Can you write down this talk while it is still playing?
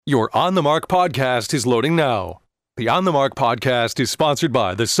Your On the Mark podcast is loading now. The On the Mark podcast is sponsored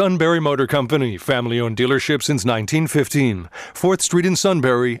by the Sunbury Motor Company, family-owned dealership since 1915, 4th Street in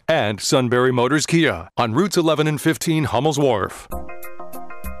Sunbury, and Sunbury Motors Kia on routes 11 and 15 Hummel's Wharf.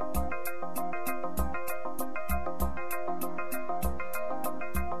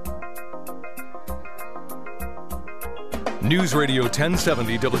 News Radio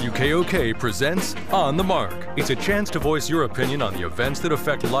 1070 WKOK presents On the Mark. It's a chance to voice your opinion on the events that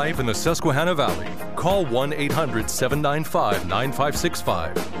affect life in the Susquehanna Valley. Call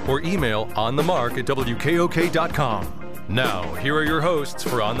 1-800-795-9565 or email onthemark@wkok.com. Now, here are your hosts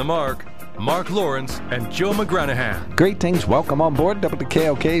for On the Mark, Mark Lawrence and Joe McGranahan. Greetings. Welcome on board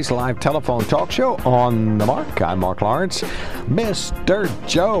WKOK's live telephone talk show, On the Mark. I'm Mark Lawrence. Mr.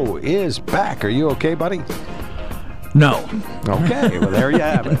 Joe is back. Are you okay, buddy? No. Okay, well, there you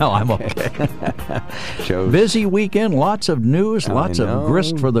have it. No, I'm okay. Busy weekend, lots of news, lots of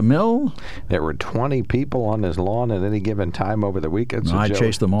grist for the mill. There were 20 people on his lawn at any given time over the weekend. So I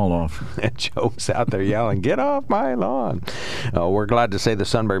chased them all off. Joe's out there yelling, "Get off my lawn." We're glad to say the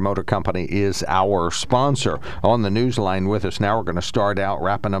Sunbury Motor Company is our sponsor. On the news line with us now, we're going to start out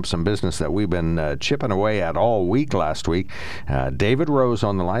wrapping up some business that we've been chipping away at all week last week. David Rose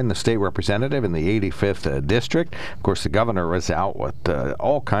on the line, the state representative in the 85th District. Of course, the governor was out with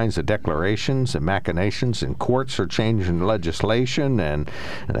all kinds of declarations and machinations, and courts are changing legislation, and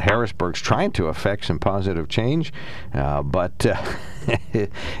Harrisburg's trying to effect some positive change, but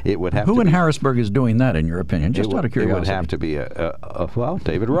it would have to be... Who in Harrisburg is doing that, in your opinion? Just out of curiosity. It would have to be, well,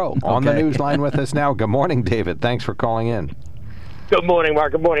 David Rowe. On the news line with us now. Good morning, David. Thanks for calling in. Good morning,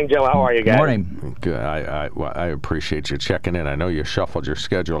 Mark. Good morning, Joe. How are you guys? Good morning. Good. I appreciate you checking in. I know you shuffled your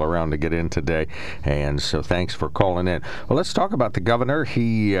schedule around to get in today, and so thanks for calling in. Well, let's talk about the governor.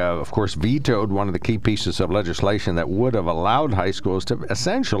 He, of course, vetoed one of the key pieces of legislation that would have allowed high schools to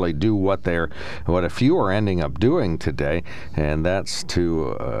essentially do what a few are ending up doing today, and that's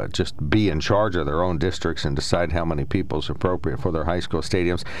to just be in charge of their own districts and decide how many people is appropriate for their high school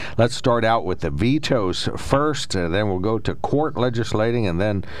stadiums. Let's start out with the vetoes first, then we'll go to court legislation, and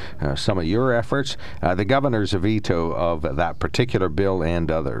then some of your efforts. The governor's veto of that particular bill and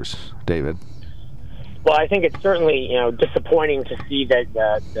others. David? Well, I think it's certainly disappointing to see that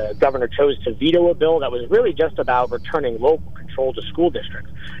the governor chose to veto a bill that was really just about returning local control to school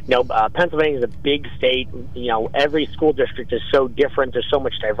districts. Pennsylvania is a big state. Every school district is so different. There's so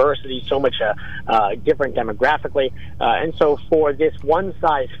much diversity, so much different demographically. And so for this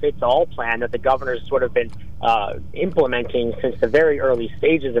one-size-fits-all plan that the governor's sort of been implementing since the very early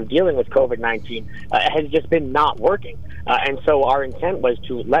stages of dealing with COVID-19 has just been not working. And so our intent was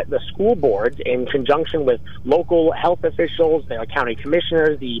to let the school boards, in conjunction with local health officials, the county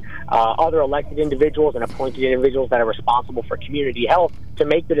commissioners, the other elected individuals and appointed individuals that are responsible for community health, to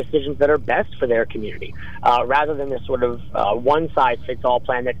make the decisions that are best for their community, rather than this sort of one-size-fits-all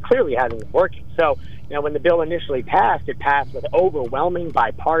plan that clearly hasn't been working. So, when the bill initially passed, it passed with overwhelming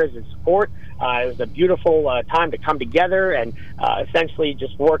bipartisan support. It was a beautiful time to come together and essentially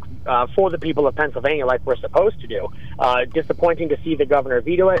just work for the people of Pennsylvania like we're supposed to do. Disappointing to see the governor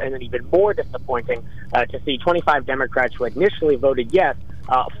veto it, and then even more disappointing to see 25 Democrats who initially voted yes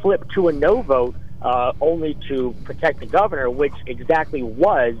flip to a no vote only to protect the governor, which exactly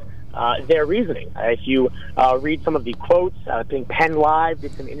was their reasoning. If you read some of the quotes, I think Penn Live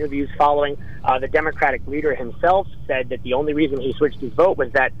did some interviews following. The Democratic leader himself said that the only reason he switched his vote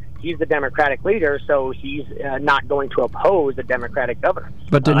was that he's the Democratic leader, so he's not going to oppose the Democratic governor.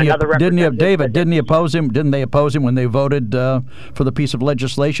 But didn't he oppose him? Didn't they oppose him when they voted for the piece of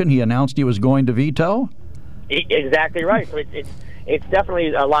legislation he announced he was going to veto? Exactly right. So it's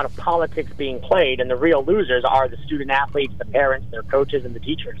definitely a lot of politics being played, and the real losers are the student athletes, the parents, their coaches, and the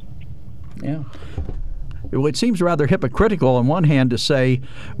teachers. Yeah. It seems rather hypocritical on one hand to say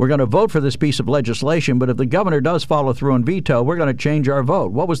we're going to vote for this piece of legislation, but if the governor does follow through and veto, we're going to change our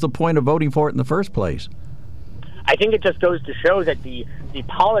vote. What was the point of voting for it in the first place? I think it just goes to show that the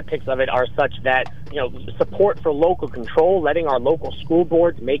politics of it are such that, support for local control, letting our local school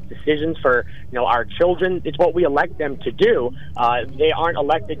boards make decisions for, our children, it's what we elect them to do. They aren't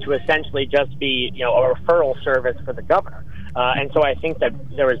elected to essentially just be, a referral service for the governor. And so I think that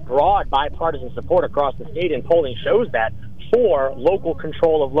there is broad bipartisan support across the state, and polling shows that, for local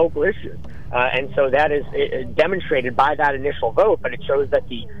control of local issues. And so that is demonstrated by that initial vote, but it shows that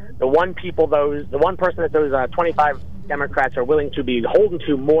the one person that those 25 Democrats are willing to be beholden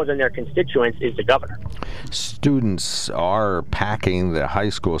to more than their constituents is the governor. Students are packing the high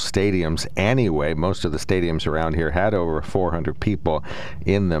school stadiums anyway. Most of the stadiums around here had over 400 people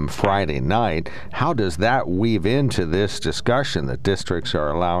in them Friday night. How does that weave into this discussion that districts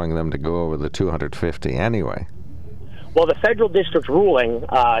are allowing them to go over the 250 anyway? Well, the federal district ruling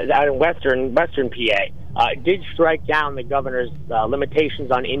out in western PA did strike down the governor's limitations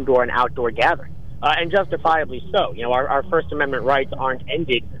on indoor and outdoor gathering. And justifiably so. You know, our First Amendment rights aren't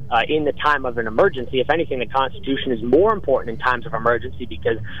ended in the time of an emergency. If anything, the Constitution is more important in times of emergency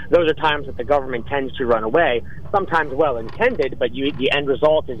because those are times that the government tends to run away, sometimes well-intended, but the end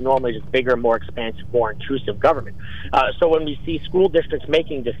result is normally just bigger, more expansive, more intrusive government. So when we see school districts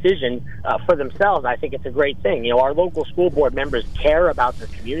making decisions for themselves, I think it's a great thing. You know, our local school board members care about their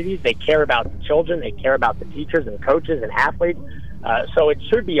communities. They care about the children. They care about the teachers and coaches and athletes. So it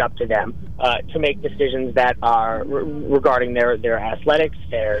should be up to them to make decisions that are regarding their athletics,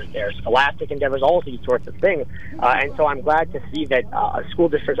 their scholastic endeavors, all of these sorts of things. And so I'm glad to see that school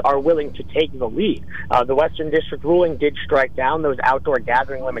districts are willing to take the lead. The Western District ruling did strike down those outdoor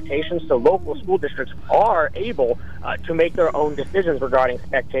gathering limitations, so local school districts are able to make their own decisions regarding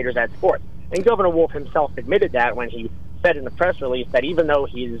spectators at sports. And Governor Wolf himself admitted that when he said in the press release that even though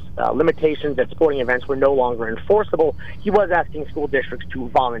his limitations at sporting events were no longer enforceable, he was asking school districts to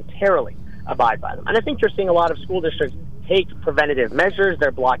voluntarily abide by them. And I think you're seeing a lot of school districts take preventative measures.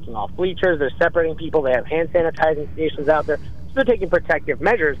 They're blocking off bleachers. They're separating people. They have hand sanitizing stations out there. So they're taking protective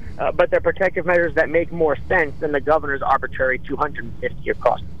measures, but they're protective measures that make more sense than the governor's arbitrary 250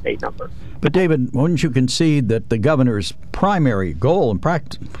 across the state number. But, David, wouldn't you concede that the governor's primary goal,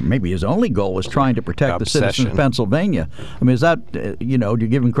 and maybe his only goal, was trying to protect the citizens of Pennsylvania? I mean, is that, do you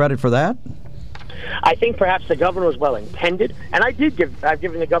give him credit for that? I think perhaps the governor was well-intended, and I've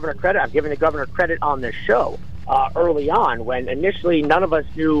given the governor credit. I've given the governor credit on this show early on when initially none of us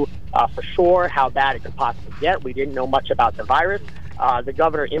knew for sure how bad it could possibly get. We didn't know much about the virus. The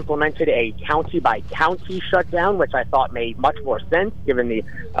governor implemented a county-by-county shutdown, which I thought made much more sense given the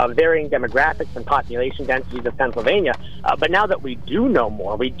varying demographics and population densities of Pennsylvania. But now that we do know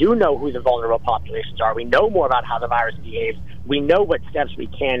more, we do know who the vulnerable populations are, we know more about how the virus behaves, we know what steps we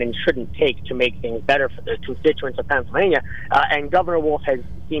can and shouldn't take to make things better for the constituents of Pennsylvania, and Governor Wolf has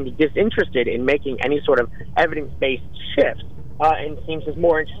seemed disinterested in making any sort of evidence-based shifts. And seems is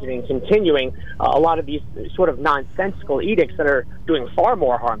more interested in continuing a lot of these sort of nonsensical edicts that are doing far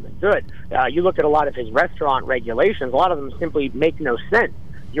more harm than good. You look at a lot of his restaurant regulations, a lot of them simply make no sense.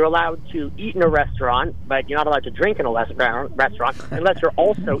 You're allowed to eat in a restaurant, but you're not allowed to drink in a restaurant unless you're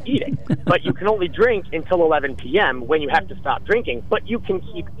also eating. But you can only drink until 11 p.m. when you have to stop drinking, but you can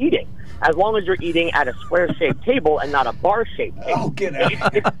keep eating as long as you're eating at a square-shaped table and not a bar-shaped table. Oh, get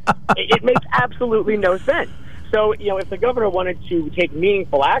out. It makes absolutely no sense. So, if the governor wanted to take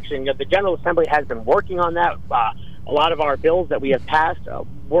meaningful action, the General Assembly has been working on that. A lot of our bills that we have passed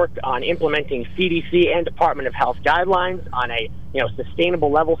worked on implementing CDC and Department of Health guidelines on a sustainable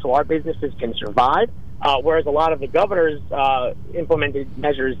level so our businesses can survive. Whereas a lot of the governor's implemented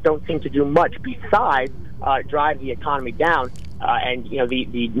measures don't seem to do much besides drive the economy down. And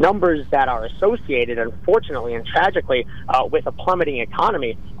the numbers that are associated, unfortunately and tragically, with a plummeting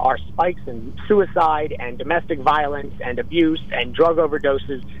economy are spikes in suicide and domestic violence and abuse and drug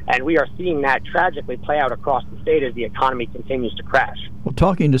overdoses, and we are seeing that tragically play out across the state as the economy continues to crash. Well,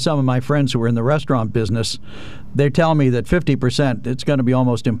 talking to some of my friends who are in the restaurant business, they tell me that 50%, it's going to be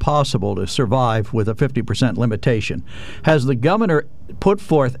almost impossible to survive with a 50% limitation. Has the governor put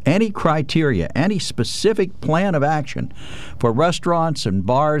forth any criteria, any specific plan of action for restaurants and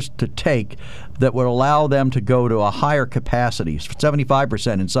bars to take that would allow them to go to a higher capacity,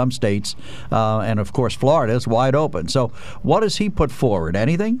 75% in some states, and of course Florida is wide open. So what has he put forward?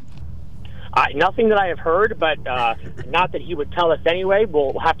 Anything? Nothing that I have heard, but not that he would tell us anyway.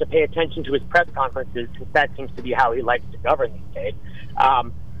 We'll have to pay attention to his press conferences since that seems to be how he likes to govern these days.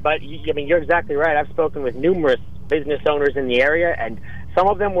 But you're exactly right. I've spoken with numerous business owners in the area, and some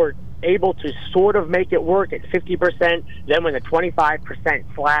of them were able to sort of make it work at 50%. Then when the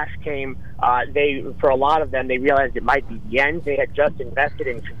 25% flash came, for a lot of them, they realized it might be the end. They had just invested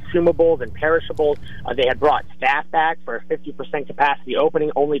in consumables and perishables. They had brought staff back for a 50% capacity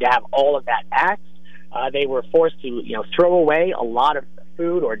opening, only to have all of that axed. They were forced to, throw away a lot of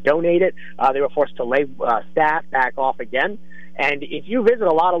food or donate it. They were forced to lay staff back off again. And if you visit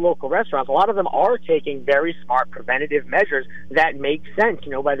a lot of local restaurants, a lot of them are taking very smart preventative measures that make sense,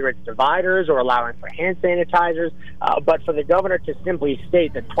 whether it's dividers or allowing for hand sanitizers. But for the governor to simply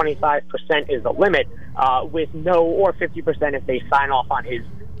state that 25% is the limit with no, or 50% if they sign off on his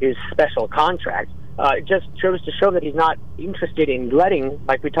special contract, just shows to show that he's not interested in letting,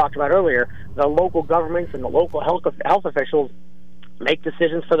 like we talked about earlier, the local governments and the local health officials make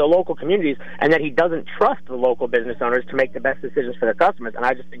decisions for the local communities, and that he doesn't trust the local business owners to make the best decisions for their customers, and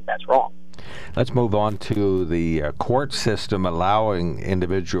I just think that's wrong. Let's move on to the court system allowing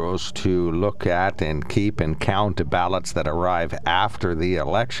individuals to look at and keep and count ballots that arrive after the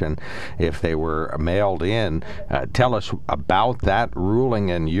election if they were mailed in. Tell us about that ruling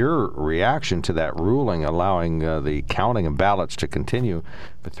and your reaction to that ruling allowing the counting of ballots to continue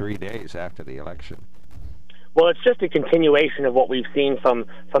for 3 days after the election. Well, it's just a continuation of what we've seen from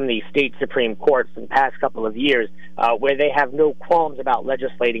the state Supreme Court for the past couple of years, where they have no qualms about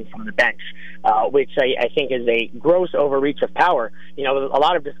legislating from the bench, which I think is a gross overreach of power. You know, a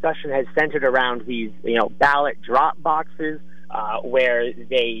lot of discussion has centered around these, ballot drop boxes, where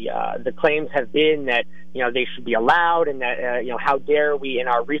the claims have been that, they should be allowed, and that, how dare we in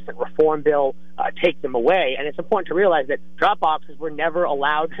our recent reform bill take them away. And it's important to realize that drop boxes were never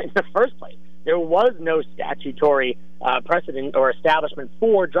allowed in the first place. There was no statutory precedent or establishment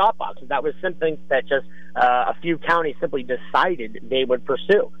for drop boxes. That was something that just a few counties simply decided they would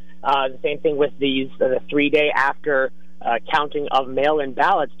pursue. The same thing with the 3 day after counting of mail-in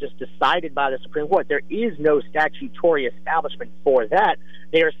ballots, just decided by the Supreme Court. There is no statutory establishment for that.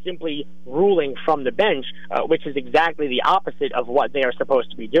 They are simply ruling from the bench, which is exactly the opposite of what they are supposed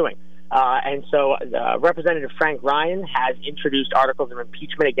to be doing. And so Representative Frank Ryan has introduced articles of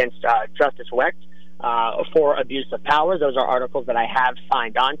impeachment against Justice Wecht for abuse of power. Those are articles that I have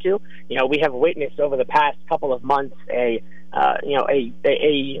signed on to. We have witnessed over the past couple of months a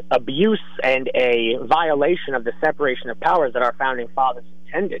abuse and a violation of the separation of powers that our founding fathers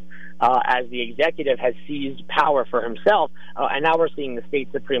intended, as the executive has seized power for himself, and now we're seeing the state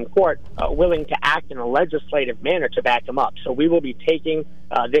Supreme Court willing to act in a legislative manner to back him up. So we will be taking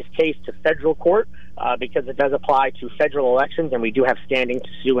this case to federal court because it does apply to federal elections, and we do have standing to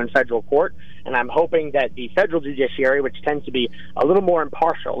sue in federal court. And I'm hoping that the federal judiciary, which tends to be a little more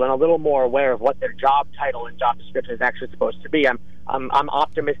impartial and a little more aware of what their job title and job description is actually supposed to be, I'm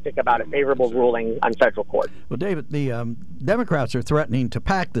optimistic about a favorable ruling on federal court. Well, David, the Democrats are threatening to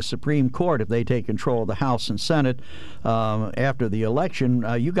pack the Supreme Court if they take control of the House and Senate after the election.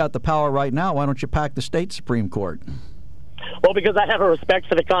 You got the power right now. Why don't you pack the state Supreme Court? Well, because I have a respect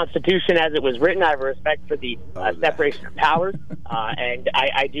for the Constitution as it was written. I have a respect for the separation of powers, and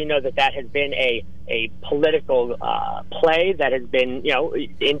I do know that has been a political play that has been,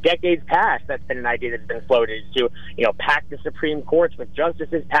 in decades past. That's been an idea that's been floated, is to, pack the Supreme Courts with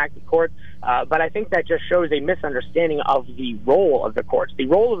justices, pack the courts. But I think that just shows a misunderstanding of the role of the courts. The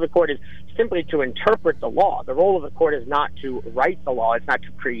role of the court is simply to interpret the law. The role of the court is not to write the law. It's not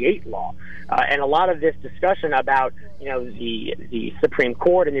to create law. And a lot of this discussion about, the Supreme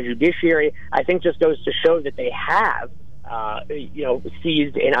Court and the judiciary, I think just goes to show that they have,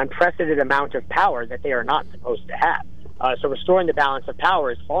 seized an unprecedented amount of power that they are not supposed to have. So restoring the balance of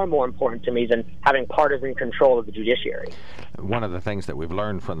power is far more important to me than having partisan control of the judiciary. One of the things that we've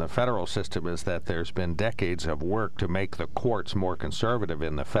learned from the federal system is that there's been decades of work to make the courts more conservative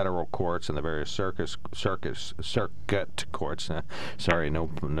in the federal courts and the various circuit courts. Sorry,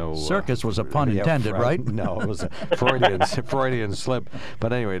 no. Circus was a pun intended, right? No, it was a Freudian slip.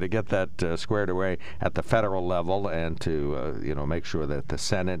 But anyway, to get that squared away at the federal level and to make sure that the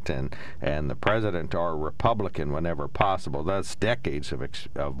Senate and the president are Republican whenever possible. That's decades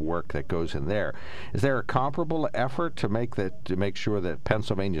of work that goes in there. Is there a comparable effort to make sure that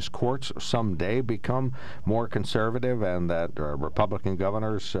Pennsylvania's courts someday become more conservative and that Republican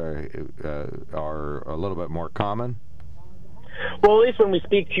governors are a little bit more common? Well, at least when we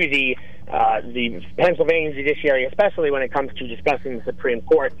speak to the Pennsylvania judiciary, especially when it comes to discussing the Supreme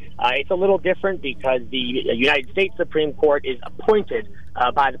Court, it's a little different because the United States Supreme Court is appointed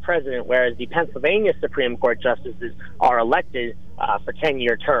by the president, whereas the Pennsylvania Supreme Court justices are elected for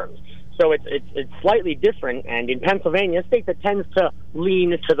 10-year terms. So it's slightly different, and in Pennsylvania, a state that tends to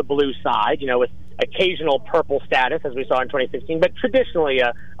lean to the blue side, with occasional purple status, as we saw in 2016, but traditionally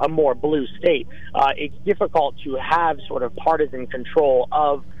a more blue state, it's difficult to have sort of partisan control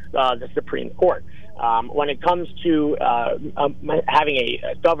of the Supreme Court. When it comes to having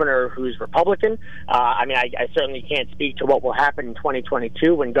a governor who's Republican, I certainly can't speak to what will happen in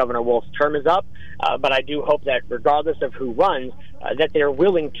 2022 when Governor Wolf's term is up, but I do hope that regardless of who runs, that they're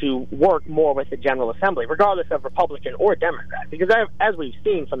willing to work more with the General Assembly, regardless of Republican or Democrat. Because as we've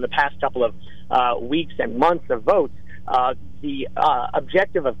seen from the past couple of weeks and months of votes, the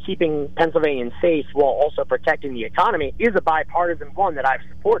objective of keeping Pennsylvanians safe while also protecting the economy is a bipartisan one that I've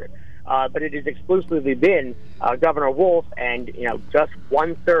supported. but it has exclusively been Governor Wolf and just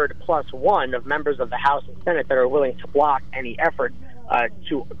 1/3 plus one of members of the House and Senate that are willing to block any effort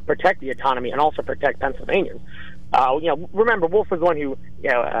to protect the autonomy and also protect Pennsylvanians. Remember, Wolf was the one who,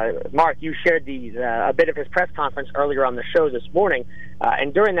 Mark, you shared a bit of his press conference earlier on the show this morning,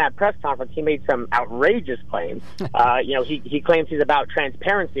 and during that press conference, he made some outrageous claims. He claims he's about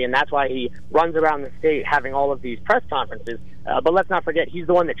transparency, and that's why he runs around the state having all of these press conferences. But let's not forget, he's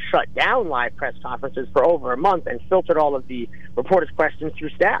the one that shut down live press conferences for over a month and filtered all of the reporters' questions through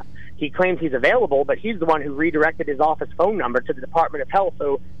staff. He claims he's available, but he's the one who redirected his office phone number to the Department of Health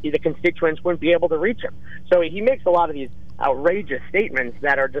so the constituents wouldn't be able to reach him. So he makes a lot of these outrageous statements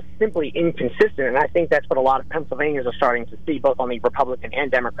that are just simply inconsistent, and I think that's what a lot of Pennsylvanians are starting to see, both on the Republican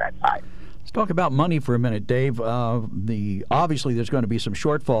and Democrat side. Let's talk about money for a minute, Dave. Obviously, there's going to be some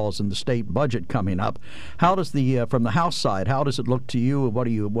shortfalls in the state budget coming up. How does from the House side, how does it look to you? What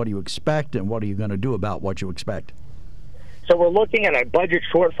do you expect, and what are you going to do about what you expect? So we're looking at a budget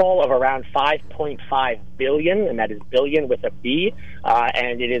shortfall of around $5.5 billion, and that is billion with a B,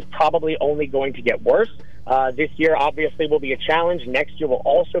 and it is probably only going to get worse. This year, obviously, will be a challenge. Next year will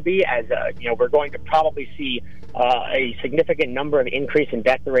also be, as we're going to probably see a significant number of increase in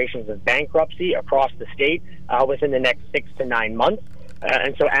declarations of bankruptcy across the state within the next 6 to 9 months.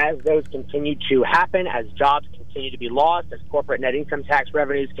 And so as those continue to happen, as jobs continue to be lost, as corporate net income tax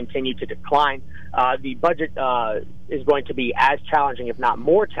revenues continue to decline, the budget is going to be as challenging, if not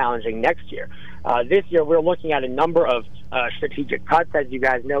more challenging, next year. This year, we're looking at a number of strategic cuts. As you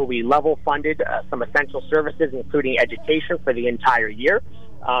guys know, we level funded some essential services, including education, for the entire year.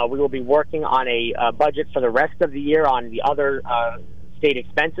 We will be working on a budget for the rest of the year on the other state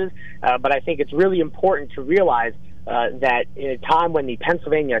expenses. But I think it's really important to realize that in a time when the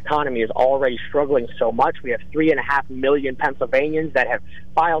Pennsylvania economy is already struggling so much, we have 3.5 million Pennsylvanians that have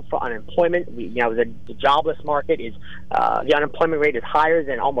filed for unemployment. The jobless market is, the unemployment rate is higher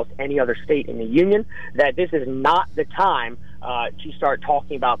than almost any other state in the union, that this is not the time to start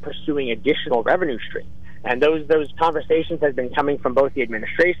talking about pursuing additional revenue streams. And those conversations have been coming from both the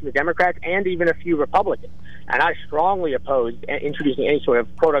administration, the Democrats, and even a few Republicans. And I strongly oppose introducing any sort of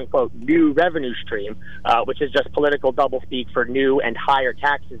quote-unquote new revenue stream, which is just political doublespeak for new and higher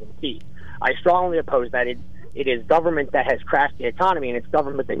taxes and fees. I strongly oppose that. It is government that has crashed the economy, and it's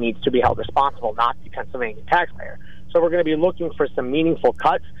government that needs to be held responsible, not the Pennsylvania taxpayer. So we're going to be looking for some meaningful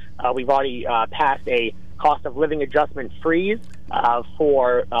cuts. We've already passed a cost of living adjustment freeze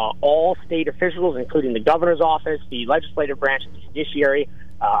for all state officials, including the governor's office, the legislative branch, and the judiciary,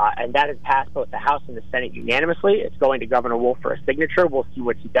 and that has passed both the House and the Senate unanimously. It's going to Governor Wolf for a signature. We'll see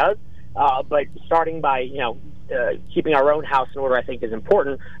what he does. But starting by keeping our own house in order, I think, is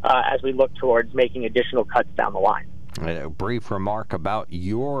important as we look towards making additional cuts down the line. A brief remark about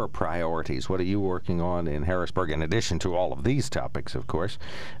your priorities. What are you working on in Harrisburg, in addition to all of these topics, of course?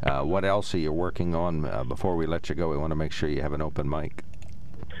 What else are you working on? Before we let you go, we want to make sure you have an open mic.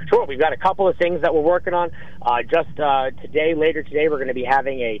 Sure. We've got a couple of things that we're working on. Later today, we're going to be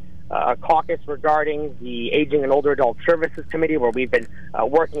having a caucus regarding the Aging and Older Adult Services Committee, where we've been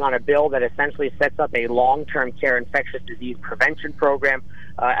working on a bill that essentially sets up a long-term care infectious disease prevention program.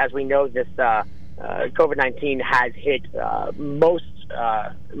 As we know, this COVID-19 has hit most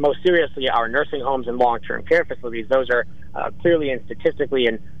seriously our nursing homes and long-term care facilities. Those are clearly and statistically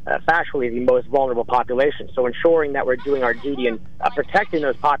and factually the most vulnerable populations. So ensuring that we're doing our duty in protecting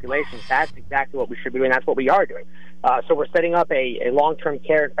those populations, that's exactly what we should be doing. That's what we are doing. So we're setting up a long-term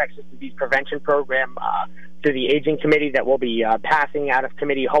care infectious disease prevention program through the Aging Committee that will be passing out of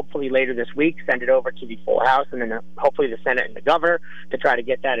committee hopefully later this week, send it over to the full House, and then hopefully the Senate and the governor to try to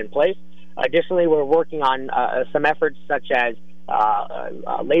get that in place. Additionally, we're working on some efforts such as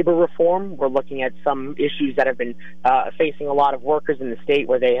labor reform. We're looking at some issues that have been facing a lot of workers in the state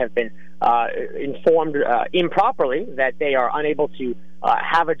where they have been informed improperly that they are unable to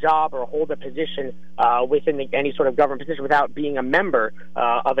have a job or hold a position within any sort of government position without being a member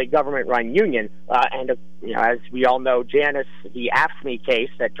of a government-run union. As we all know, Janus, the AFSCME case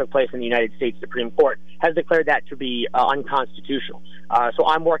that took place in the United States Supreme Court, has declared that to be unconstitutional. So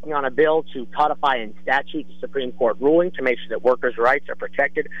I'm working on a bill to codify in statute the Supreme Court ruling to make sure that workers' rights are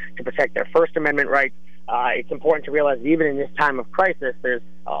protected, to protect their First Amendment rights. It's important to realize that even in this time of crisis, there's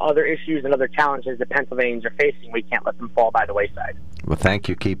other issues and other challenges that Pennsylvanians are facing. We can't let them fall by the wayside. Well, thank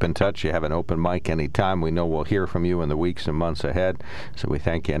you. Keep in touch. You have an open mic anytime. We know we'll hear from you in the weeks and months ahead. So we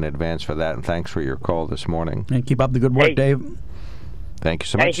thank you in advance for that, and thanks for your call this morning. And keep up the good work, Dave. Thank you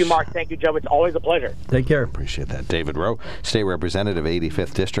so much. Thank you, Mark. Thank you, Joe. It's always a pleasure. Take care. Appreciate that. David Rowe, State Representative,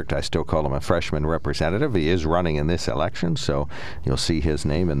 85th District. I still call him a freshman representative. He is running in this election, so you'll see his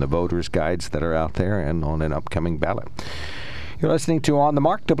name in the voters' guides that are out there and on an upcoming ballot. You're listening to On the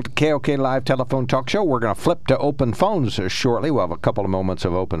Mark, WKOK Live Telephone Talk Show. We're going to flip to open phones shortly. We'll have a couple of moments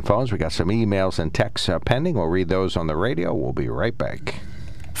of open phones. We got some emails and texts pending. We'll read those on the radio. We'll be right back.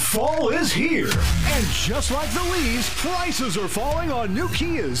 Fall is here, and just like the leaves, prices are falling on new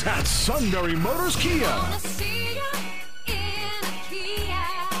Kias at Sunbury Motors Kia.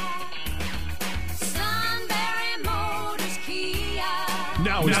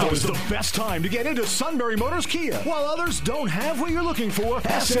 Now is the best time to get into Sunbury Motors Kia. While others don't have what you're looking for,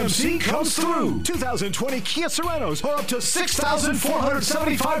 SMC comes through. 2020 Kia Sorentos are up to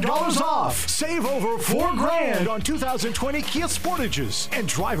 $6,475 off. Save over $4,000 on 2020 Kia Sportages and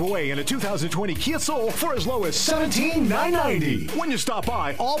drive away in a 2020 Kia Soul for as low as $17,990. When you stop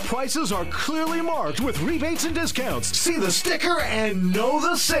by, all prices are clearly marked with rebates and discounts. See the sticker and know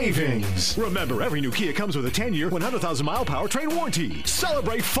the savings. Remember, every new Kia comes with a 10-year, 100,000-mile powertrain warranty.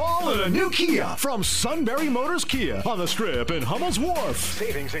 Celebrate fall in a new Kia from Sunbury Motors Kia on the Strip in Hummel's Wharf.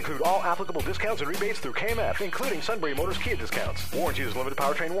 Savings include all applicable discounts and rebates through KMF, including Sunbury Motors Kia discounts. Warranty is limited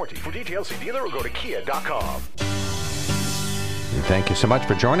powertrain warranty. For details, see dealer or go to kia.com. Thank you so much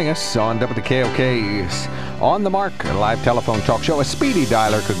for joining us on WKOK's On the Mark, a live telephone talk show. A speedy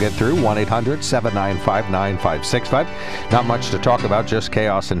dialer could get through, 1-800-795-9565. Not much to talk about, just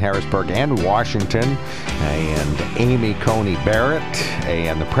chaos in Harrisburg and Washington, and Amy Coney Barrett,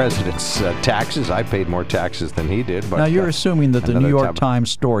 and the president's taxes. I paid more taxes than he did. But now, you're assuming that the New York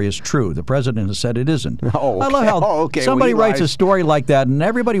Times story is true. The president has said it isn't. Oh, okay. I love how somebody writes a story like that, and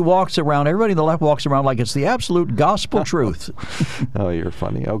everybody on the left walks around like it's the absolute gospel truth. Oh, you're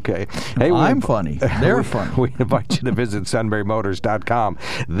funny. Okay. Hey, I'm funny. They're funny. We invite you to visit sunburymotors.com.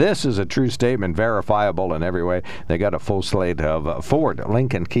 This is a true statement, verifiable in every way. They got a full slate of Ford,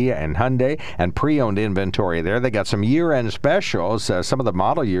 Lincoln, Kia, and Hyundai, and pre-owned inventory there. They got some year-end specials. Some of the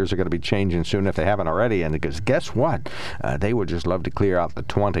model years are going to be changing soon if they haven't already. And because guess what? They would just love to clear out the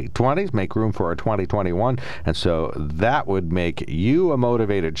 2020s, make room for a 2021. And so that would make you a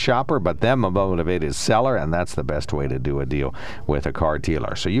motivated shopper, but them a motivated seller, and that's the best way to do a deal with a car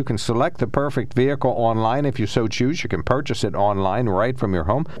dealer. So you can select the perfect vehicle online if you so choose. You can purchase it online right from your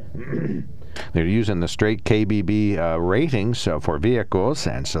home. They're using the straight KBB ratings for vehicles,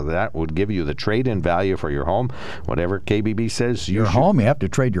 and so that would give you the trade-in value for your home. Whatever KBB says, your home, you have to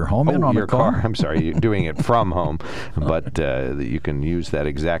trade your home in on your a car. I'm sorry, you're doing it from home, but you can use that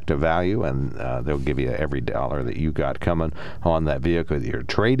exact value, and they'll give you every dollar that you got coming on that vehicle that you're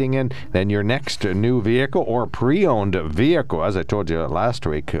trading in. Then your next new vehicle or pre-owned vehicle, as I told you last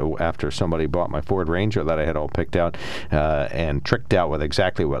week, after somebody bought my Ford Ranger that I had all picked out and tricked out with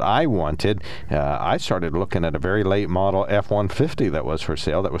exactly what I wanted. I started looking at a very late model F-150 that was for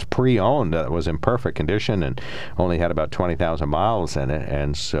sale, that was pre-owned, that was in perfect condition and only had about 20,000 miles in it.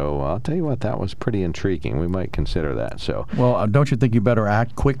 And so I'll tell you what, that was pretty intriguing. We might consider that. So, well, don't you think you better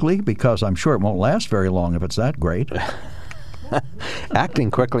act quickly? Because I'm sure it won't last very long if it's that great. Acting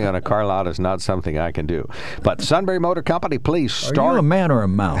quickly on a car lot is not something I can do. But Sunbury Motor Company, please start. Are you a man or a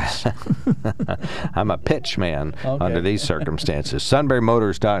mouse? I'm a pitch man under these circumstances.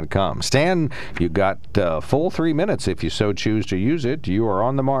 SunburyMotors.com. Stan, you got full 3 minutes if you so choose to use it. You are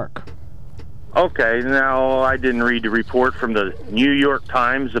on the mark. Okay, now I didn't read the report from the New York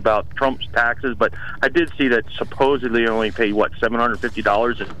Times about Trump's taxes, but I did see that supposedly only paid,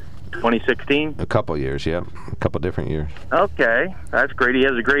 $750 in 2016? A couple years, yeah. A couple different years. Okay, that's great. He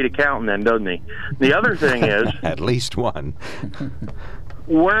has a great accountant then, doesn't he? The other thing is... At least one.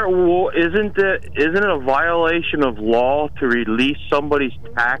 Isn't it a violation of law to release somebody's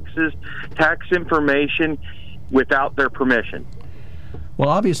tax information without their permission? Well,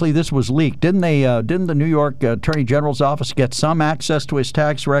 obviously this was leaked. Didn't the New York Attorney General's office get some access to his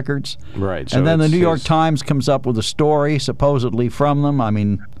tax records? Right. So and then the New York Times comes up with a story supposedly from them. I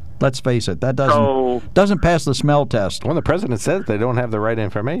mean, let's face it, that doesn't pass the smell test. Well, the president says they don't have the right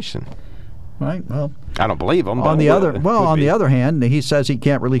information. Right. Well, I don't believe him. On the other hand, he says he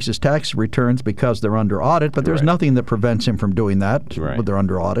can't release his tax returns because they're under audit. But there's nothing that prevents him from doing that when they're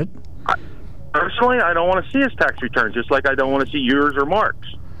under audit. Personally, I don't want to see his tax returns, just like I don't want to see yours or Mark's.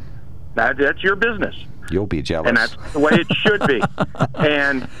 That's your business. You'll be jealous, and that's the way it should be.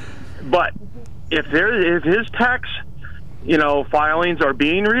 But if his tax, filings are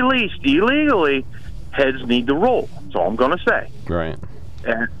being released illegally, heads need to roll. That's all I'm going to say. Right.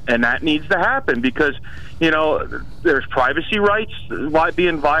 And that needs to happen because, there's privacy rights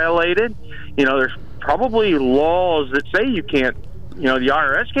being violated. There's probably laws that say you can't The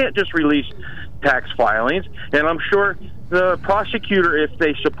IRS can't just release tax filings, and I'm sure the prosecutor, if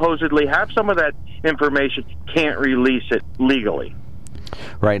they supposedly have some of that information, can't release it legally.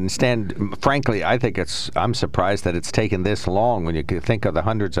 Right, and Stan, frankly, I'm surprised that it's taken this long when you think of the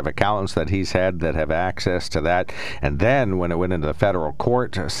hundreds of accountants that he's had that have access to that. And then when it went into the federal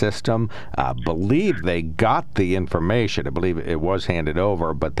court system, I believe they got the information. I believe it was handed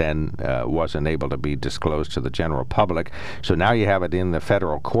over, but then wasn't able to be disclosed to the general public. So now you have it in the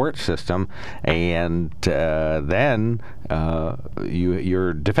federal court system, and then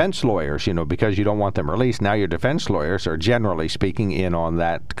your defense lawyers, because you don't want them released, now your defense lawyers are generally speaking in on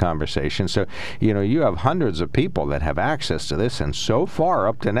that conversation. So, you have hundreds of people that have access to this, and so far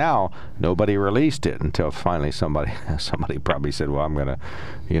up to now, nobody released it until finally somebody probably said, well, I'm going to,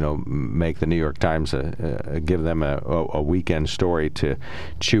 make the New York Times give them a weekend story to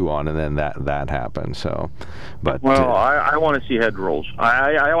chew on, and then that happened. So, but I want to see head rolls.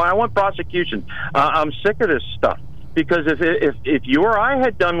 I want prosecution. I'm sick of this stuff. Because if you or I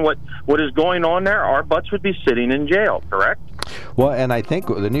had done what is going on there, our butts would be sitting in jail, correct? Well, and I think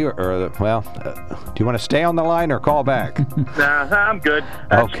the New York, do you want to stay on the line or call back? Nah, I'm good.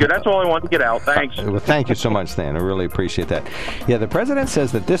 That's good. That's all I wanted to get out. Thanks. Well, thank you so much, Stan. I really appreciate that. Yeah, the president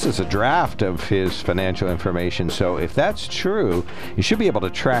says that this is a draft of his financial information. So if that's true, you should be able to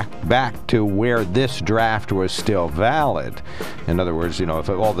track back to where this draft was still valid. In other words, if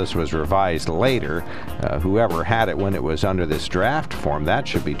all this was revised later, whoever had it when it was under this draft form, that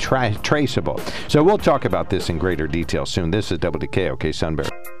should be traceable. So we'll talk about this in greater detail soon. This is WKOK Sunbury.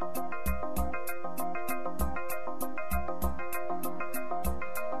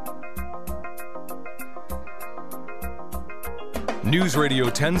 News Radio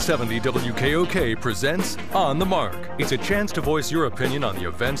 1070 WKOK presents On the Mark. It's a chance to voice your opinion on the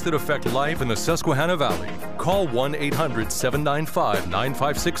events that affect life in the Susquehanna Valley. Call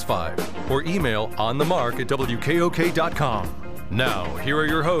 1-800-795-9565 or email onthemark@wkok.com. Now, here are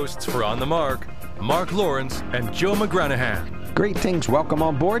your hosts for On the Mark, Mark Lawrence and Joe McGranahan. Greetings. Welcome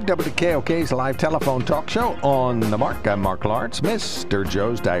on board WKOK's live telephone talk show On the Mark. I'm Mark Lawrence. Mr.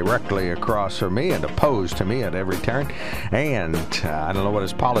 Joe's directly across from me and opposed to me at every turn. And I don't know what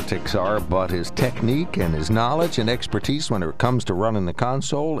his politics are, but his technique and his knowledge and expertise when it comes to running the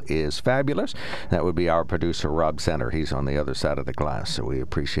console is fabulous. That would be our producer, Rob Center. He's on the other side of the glass, so we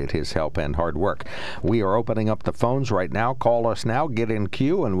appreciate his help and hard work. We are opening up the phones right now. Call us now. Get in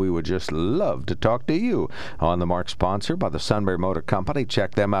queue, and we would just love to talk to you. On the Mark, sponsored by the Sunbury Motor Company.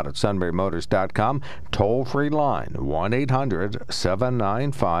 Check them out at sunburymotors.com. Toll-free line,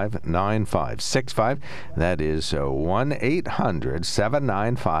 1-800-795-9565. That is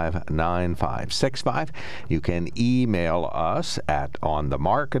 1-800-795-9565. You can email us at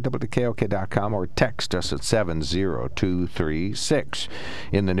onthemark@wkok.com or text us at 70236.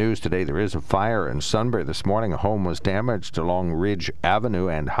 In the news today, there is a fire in Sunbury this morning. A home was damaged along Ridge Avenue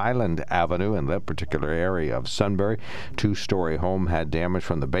and Highland Avenue in that particular area of Sunbury. Two-story home had damage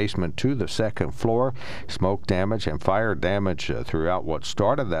from the basement to the second floor. Smoke damage and fire damage throughout. What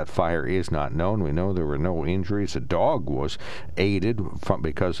started that fire is not known. We know there were no injuries. A dog was aided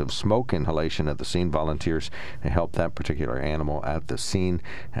because of smoke inhalation at the scene. Volunteers helped that particular animal at the scene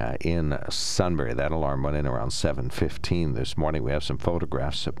in Sunbury. That alarm went in around 7:15 this morning. We have some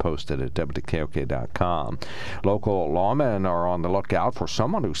photographs posted at WKOK.com. Local lawmen are on the lookout for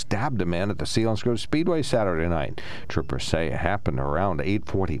someone who stabbed a man at the Selinsgrove Speedway Saturday night. Troopers say it happened around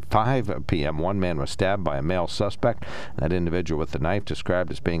 8:45 p.m. One man was stabbed by a male suspect. That individual with the knife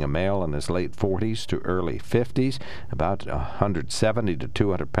described as being a male in his late 40s to early 50s, about 170 to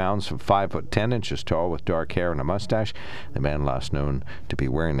 200 pounds, 5 foot 10 inches tall, with dark hair and a mustache. The man last known to be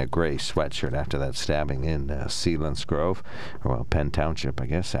wearing a gray sweatshirt after that stabbing in Selinsgrove, well, Penn Township, I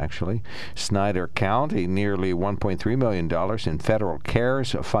guess, actually. Snyder County, nearly $1.3 million in federal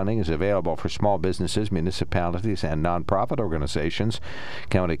CARES funding is available for small businesses, municipalities, and nonprofit organizations.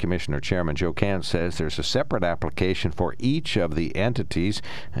 County Commissioner Chairman Joe Kant says there's a separate application for each of the entities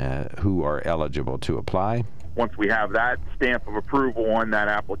who are eligible to apply. Once we have that stamp of approval on that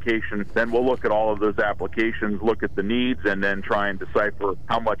application, then we'll look at all of those applications, look at the needs, and then try and decipher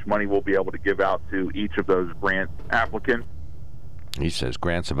how much money we'll be able to give out to each of those grant applicants. He says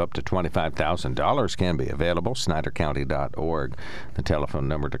grants of up to $25,000 can be available. SnyderCounty.org, the telephone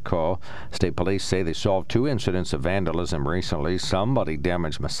number to call. State police say they solved 2 incidents of vandalism recently. Somebody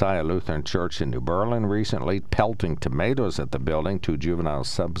damaged Messiah Lutheran Church in New Berlin recently, pelting tomatoes at the building. 2 juveniles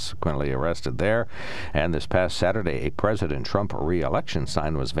subsequently arrested there. And this past Saturday, a President Trump re-election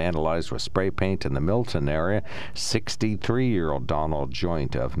sign was vandalized with spray paint in the Milton area. 63-year-old Donald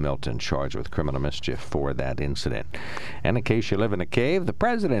Joint of Milton charged with criminal mischief for that incident. And in case you live in in a cave. The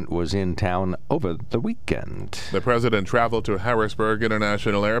president was in town over the weekend. The president traveled to Harrisburg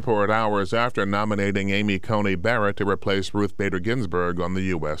International Airport hours after nominating Amy Coney Barrett to replace Ruth Bader Ginsburg on the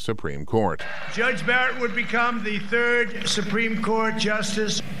U.S. Supreme Court. Judge Barrett would become the third Supreme Court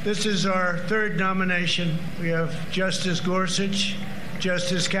justice. This is our third nomination. We have Justice Gorsuch,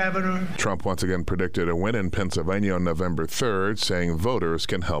 Justice Kavanaugh. Trump once again predicted a win in Pennsylvania on November 3rd, saying voters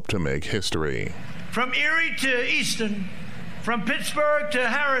can help to make history. From Erie to Easton, from Pittsburgh to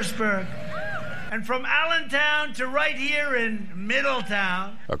Harrisburg, and from Allentown to right here in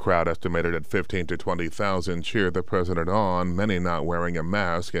Middletown. A crowd estimated at 15 to 20,000 cheered the president on, many not wearing a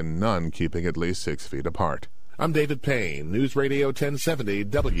mask and none keeping at least 6 feet apart. I'm David Payne, News Radio 1070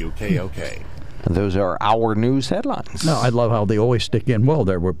 WKOK. Those are our news headlines. No, I love how they always stick in, well,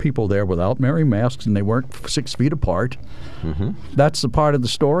 there were people there without wearing masks and they weren't 6 feet apart. Mm-hmm. That's the part of the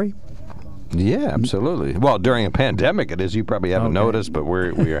story? Yeah, absolutely. Well, during a pandemic it is. You probably haven't noticed, but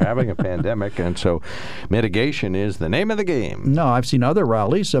we are having a pandemic, and so mitigation is the name of the game. No, I've seen other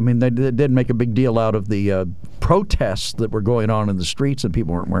rallies. I mean, they did make a big deal out of the protests that were going on in the streets and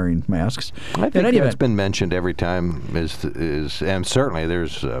people weren't wearing masks. I think it's been mentioned every time, and certainly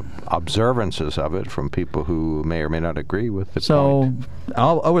there's observances of it from people who may or may not agree with the point.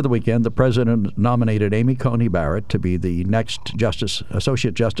 Over the weekend, the president nominated Amy Coney Barrett to be the next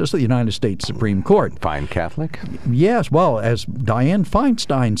Associate Justice of the United States Supreme Court. Fine Catholic? Yes. Well, as Dianne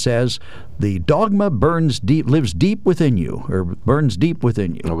Feinstein says, the dogma lives deep within you, or burns deep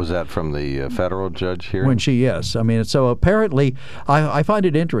within you. Was that from the federal judge here? Yes. I mean, so apparently, I find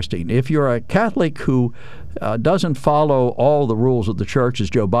it interesting. If you're a Catholic who doesn't follow all the rules of the church as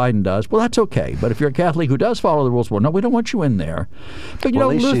Joe Biden does, well, that's okay. But if you're a Catholic who does follow the rules, well, no, we don't want you in there. But at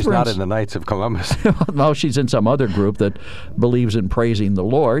least she's not in the Knights of Columbus. Well, she's in some other group that believes in praising the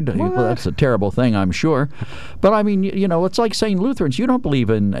Lord. Well, that's a terrible thing, I'm sure. But I mean, it's like saying Lutherans, you don't believe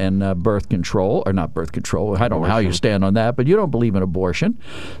in birth control, or not birth control. I don't know how you stand on that, but you don't believe in abortion.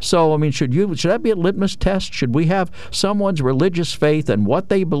 So, I mean, should that be a litmus test? Should we have someone's religious faith and what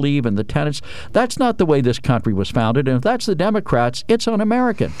they believe and the tenets? That's not the way this country was founded, and if that's the Democrats, it's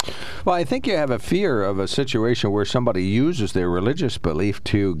un-American. Well, I think you have a fear of a situation where somebody uses their religious belief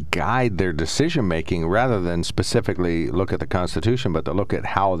to guide their decision-making rather than specifically look at the Constitution, but to look at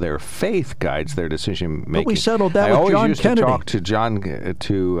how their faith guides their decision-making. But we settled that with John Kennedy. I always used to talk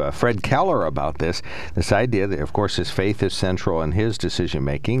to Fred Keller about this idea that, of course, his faith is central in his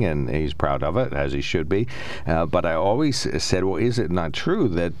decision-making, and he's proud of it, as he should be. But I always said, well, is it not true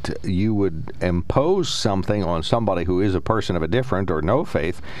that you would impose something on somebody who is a person of a different or no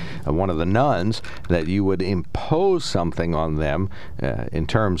faith, one of the nuns, that you would impose something on them in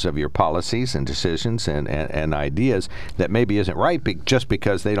terms of your policies and decisions and ideas that maybe isn't right just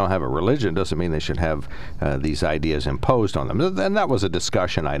because they don't have a religion doesn't mean they should have these ideas imposed on them. And that was a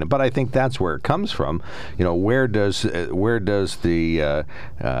discussion item. But I think that's where it comes from. Where does the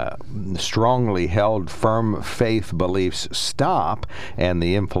strongly held firm faith beliefs stop and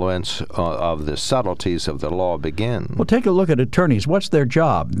the influence of the subtleties of the law begin? Well, take a look at attorneys. What's their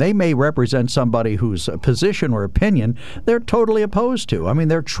job? They may represent somebody whose position or opinion they're totally opposed to. I mean,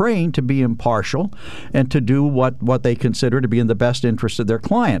 they're trained to be impartial and to do what they consider to be in the best interest of their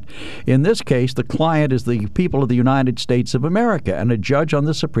client. In this case, the client is the people of the United States of America, and a judge on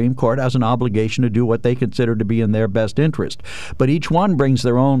the Supreme Court has an obligation to do what they consider to be in their best interest. But each one brings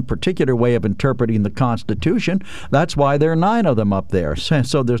their own particular way of interpreting the Constitution. That's why there are 9 of them up there.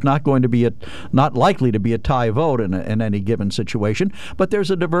 So there's not likely to be a tie vote in any given situation. But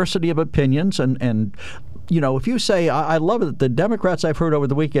there's a diversity of opinions, and if you say, I love it that the Democrats I've heard over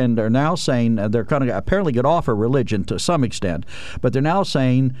the weekend are now saying they're going to apparently get off of religion to some extent, but they're now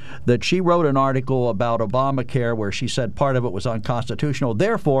saying that she wrote an article about Obamacare where she said part of it was unconstitutional.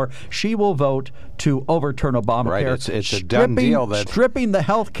 Therefore, she will vote to overturn Obamacare. Right, it's a done deal. Stripping the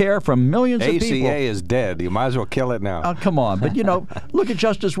health care from millions of people. ACA is dead. You might as well kill it now. Oh, come on. But, look at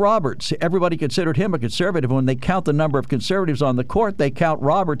Justice Roberts. Everybody considered him a conservative. When they count the number of conservatives on the court, they count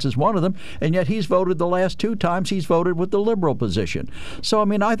Roberts as one of them, and yet he's voted the last 2 times he's voted with the liberal position. So, I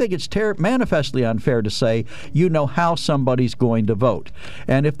mean, I think it's manifestly unfair to say how somebody's going to vote.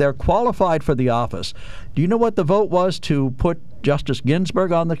 And if they're qualified for the office, do you know what the vote was to put Justice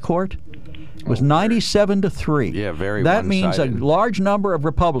Ginsburg on the court? It was 97-3. Yeah, very That means a large number of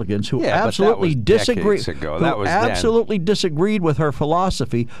Republicans who absolutely disagreed with her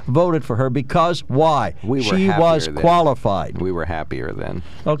philosophy voted for her because why? She was qualified. We were happier then.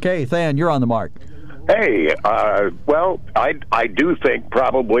 Okay, Than, you're on the mark. Hey, I do think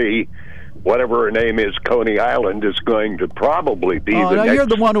probably whatever her name is, Coney Island, is going to probably be the now next... You're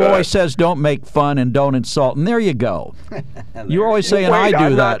the one who always says don't make fun and don't insult, and there you go. You're always saying Wait, I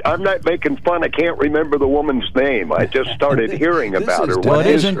do that. I'm not making fun. I can't remember the woman's name. I just started hearing about her. Well, What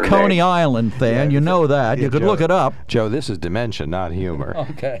it is isn't her Coney name? Island, Than. You know that. You could Joe, look it up. Joe, this is dementia, not humor.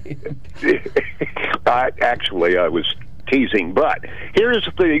 Okay. Actually, I was teasing. But here's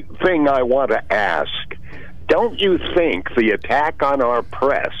the thing I want to ask. Don't you think the attack on our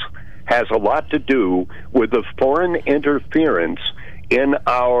press has a lot to do with the foreign interference in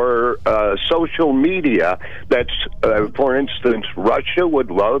our social media? That's, for instance, Russia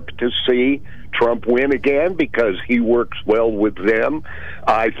would love to see Trump win again because he works well with them.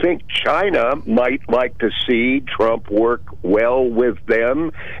 I think China might like to see Trump work well with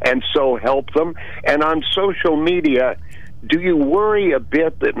them and so help them. And on social media, do you worry a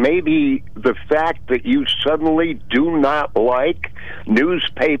bit that maybe the fact that you suddenly do not like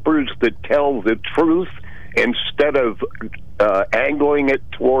newspapers that tell the truth instead of angling it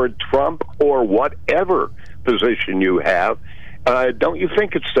toward Trump or whatever position you have, don't you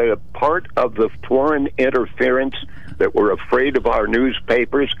think it's a part of the foreign interference that we're afraid of our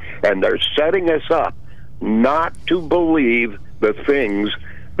newspapers and they're setting us up not to believe the things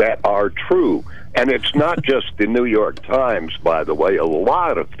that are true? And it's not just the New York Times, by the way. A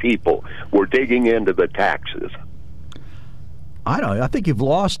lot of people were digging into the taxes. I don't know. I think you've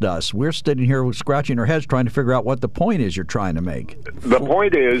lost us. We're sitting here scratching our heads trying to figure out what the point is you're trying to make. The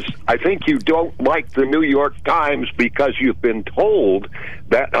point is, I think you don't like the New York Times because you've been told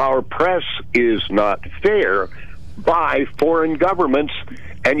that our press is not fair by foreign governments,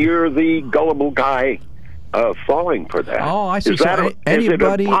 and you're the gullible guy falling for that. Oh, I see. Is it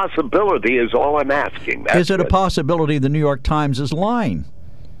Anybody, a possibility is all I'm asking. Is it a possibility the New York Times is lying?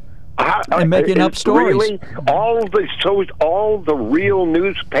 And making up stories. Really, all the real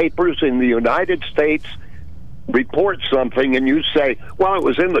newspapers in the United States report something, and you say, "Well, it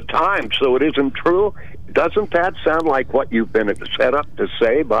was in the Times, so it isn't true." Doesn't that sound like what you've been set up to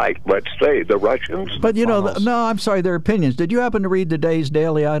say by, let's say, the Russians? But you know, no, I'm sorry, their opinions. Did you happen to read today's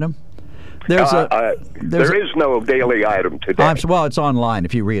Daily Item? There is no daily item today. Well, it's online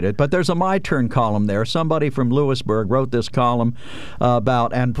if you read it. But there's a My Turn column there. Somebody from Lewisburg wrote this column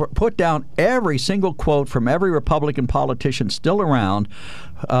about and put down every single quote from every Republican politician still around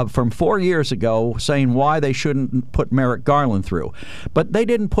from 4 years ago saying why they shouldn't put Merrick Garland through. But they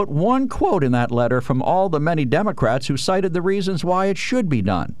didn't put one quote in that letter from all the many Democrats who cited the reasons why it should be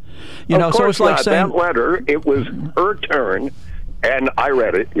done. Of course so it's like saying that letter, it was her turn. And I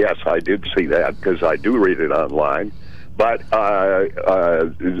read it. Yes, I did see that because I do read it online. But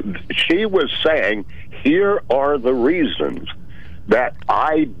she was saying, here are the reasons that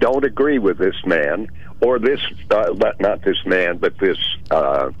I don't agree with this man, or this, not this man, but this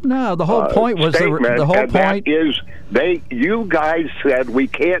no, the whole point was statement, the whole and point that is you guys said we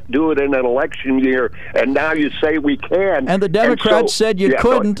can't do it in an election year, and now you say we can. And the Democrats said you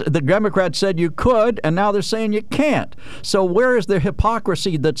couldn't. The Democrats said you could, and now they're saying you can't. So where is the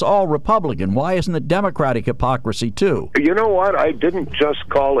hypocrisy that's all Republican? Why isn't it Democratic hypocrisy too? You know what? I didn't just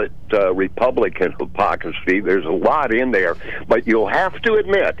call it Republican hypocrisy. There's a lot in there, but you'll have to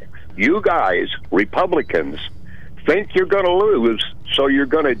admit, you guys, Republicans, think you're going to lose, so you're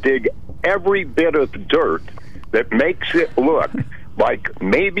going to dig every bit of dirt that makes it look like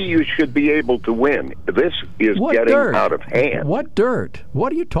maybe you should be able to win. This is getting out of hand. What dirt?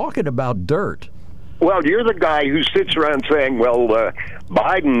 What are you talking about, dirt? Well, you're the guy who sits around saying, well,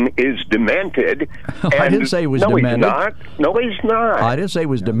 Biden is demented. I didn't say he was demented. He's not. No, he's not. I didn't say he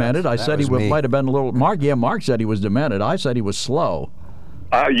was demented. I said he might have been a little... Mark said he was demented. I said he was slow.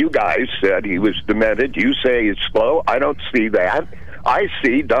 You guys said he was demented. You say he's slow. I don't see that. I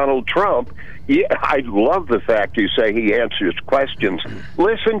see Donald Trump. Yeah, I love the fact you say he answers questions.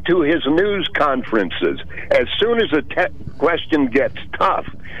 Listen to his news conferences. As soon as a question gets tough,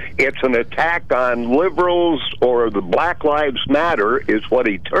 it's an attack on liberals or the Black Lives Matter is what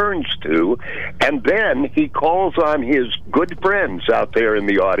he turns to. And then he calls on his good friends out there in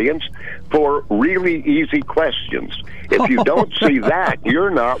the audience for really easy questions. If you don't see that, you're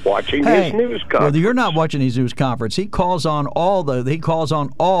not watching his news conference. Well, you're not watching his news conference. He calls on all the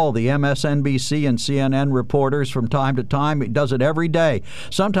MSNBC and CNN reporters from time to time. He does it every day.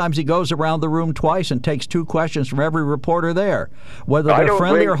 Sometimes he goes around the room twice and takes two questions from every reporter there, whether they're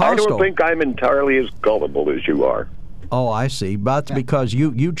friendly or hostile. I don't think I'm entirely as gullible as you are. Oh, I see. But that's because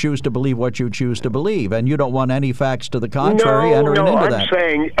you choose to believe what you choose to believe, and you don't want any facts to the contrary entering into that. I'm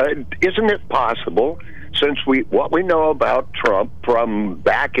saying, isn't it possible, since what we know about Trump from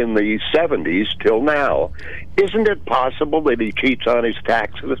back in the 70s till now, isn't it possible that he cheats on his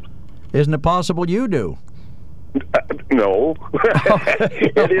taxes? Isn't it possible you do? No.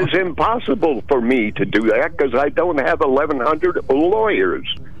 It is impossible for me to do that because I don't have 1,100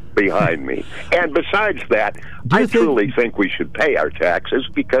 lawyers behind me. And besides that, I truly think we should pay our taxes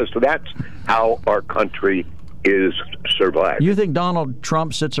because that's how our country is surviving. You think Donald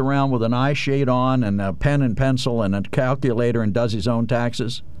Trump sits around with an eye shade on and a pen and pencil and a calculator and does his own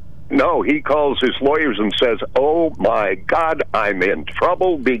taxes? No, he calls his lawyers and says, "Oh, my God, I'm in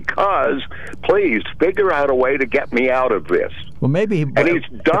trouble because please figure out a way to get me out of this." Well, maybe... And he's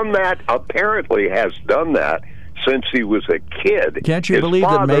done that, apparently has done that, since he was a kid. Can't you believe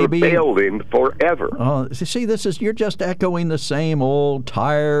that maybe his father failed him forever? Oh, see, you're just echoing the same old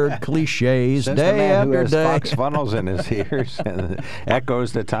tired cliches Since day the man after who has day. Fox funnels in his ears and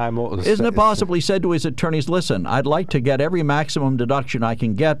echoes the time old. Isn't it possible he said to his attorneys, "Listen, I'd like to get every maximum deduction I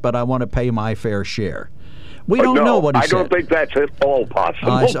can get, but I want to pay my fair share"? We don't know what he said. I don't think that's at all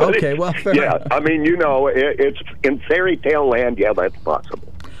possible. Okay, well, fair enough. I mean, it's in fairy tale land. Yeah, that's possible.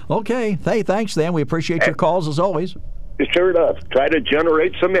 Okay. Hey, thanks, Dan. We appreciate your calls as always. Sure enough. Try to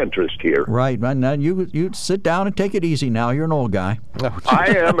generate some interest here. Right. Now you sit down and take it easy now. You're an old guy.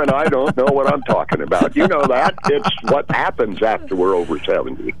 I am, and I don't know what I'm talking about. You know that. It's what happens after we're over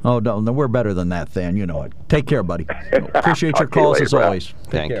 70. Oh, no, we're better than that, Dan. You know it. Take care, buddy. Appreciate your calls as always.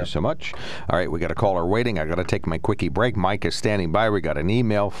 Thank you so much. All right, we got a caller waiting. I got to take my quickie break. Mike is standing by. We got an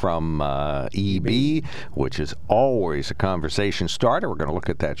email from EB, which is always a conversation starter. We're going to look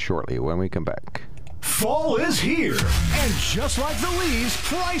at that shortly when we come back. Fall is here, and just like the leaves,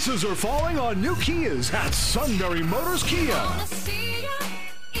 prices are falling on new Kias at Sunbury Motors Kia.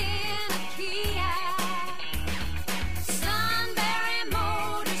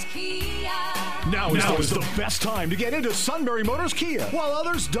 Now is the best time to get into Sunbury Motors Kia. While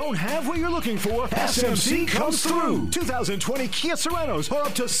others don't have what you're looking for, SMC comes through. 2020 Kia Serenos are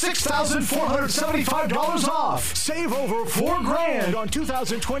up to $6,475 off. Save over $4,000 on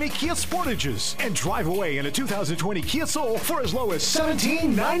 2020 Kia Sportages and drive away in a 2020 Kia Soul for as low as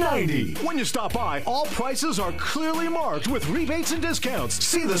 $17,990. When you stop by, all prices are clearly marked with rebates and discounts.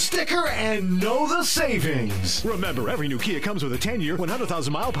 See the sticker and know the savings. Remember, every new Kia comes with a 10-year,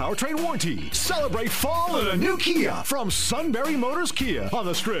 100,000-mile powertrain warranty. Celebrate fall in a new Kia from Sunbury Motors Kia on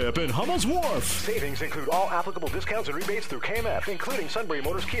the Strip in Hummel's Wharf. Savings include all applicable discounts and rebates through KMF, including Sunbury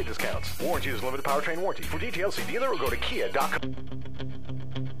Motors Kia discounts. Warranty is limited powertrain warranty. For details, see dealer or go to kia.com.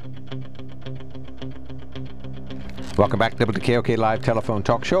 Welcome back to the KOK Live Telephone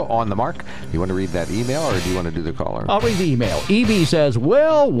Talk Show. On the Mark. You want to read that email, or do you want to do the caller? I'll read the email. EB says,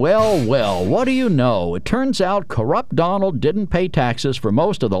 well, what do you know? It turns out corrupt Donald didn't pay taxes for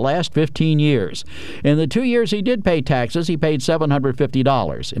most of the last 15 years. In the 2 years he did pay taxes, he paid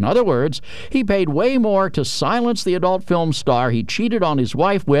 $750. In other words, he paid way more to silence the adult film star he cheated on his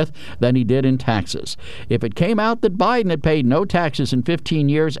wife with than he did in taxes. If it came out that Biden had paid no taxes in 15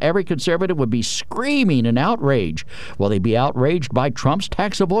 years, every conservative would be screaming in outrage. Will they be outraged by Trump's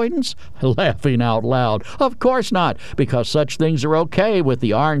tax avoidance? Laughing out loud. Of course not, because such things are okay with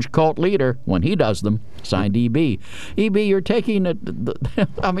the orange cult leader when he does them. Signed EB. EB, you're taking it.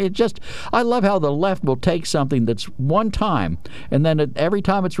 I mean, I love how the left will take something that's one time, and then every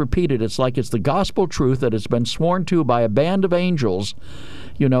time it's repeated, it's like it's the gospel truth that has been sworn to by a band of angels.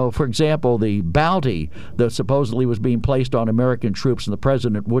 You know, for example, the bounty that supposedly was being placed on American troops and the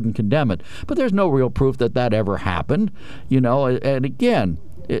president wouldn't condemn it. But there's no real proof that ever happened, you know. And again,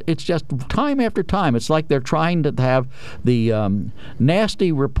 it's just time after time. It's like they're trying to have the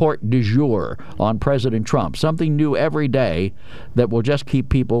nasty report du jour on President Trump, something new every day that will just keep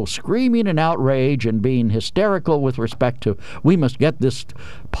people screaming in outrage and being hysterical with respect to, we must get this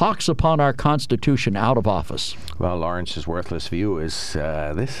pox upon our Constitution out of office. Well, Lawrence's worthless view is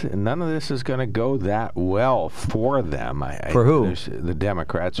none of this is going to go that well for them. For who? The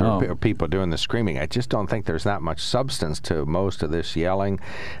Democrats or people doing the screaming. I just don't think there's that much substance to most of this yelling.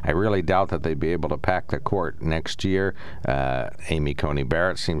 I really doubt that they'd be able to pack the court next year. Amy Coney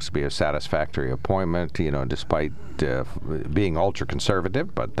Barrett seems to be a satisfactory appointment, you know, despite being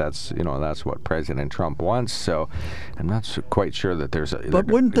ultra-conservative, but that's what President Trump wants. So I'm not quite sure that there's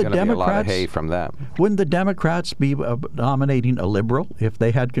going to be a lot of hay from that. Wouldn't the Democrats be nominating a liberal if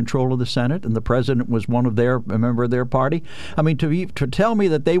they had control of the Senate and the president was a member of their party? I mean, to tell me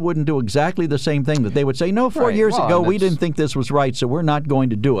that they wouldn't do exactly the same thing, that they would say, no, 4 years ago we didn't think this was right, so we're not going going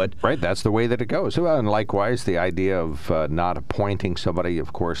to do it. Right, that's the way that it goes. Well, and likewise, the idea of not appointing somebody,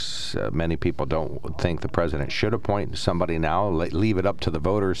 of course, many people don't think the president should appoint somebody now, leave it up to the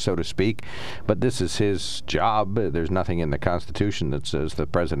voters, so to speak. But this is his job. There's nothing in the Constitution that says the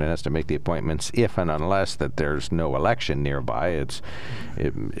president has to make the appointments if and unless that there's no election nearby.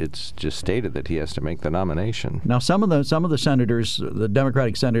 It's just stated that he has to make the nomination. Now, some of the senators, the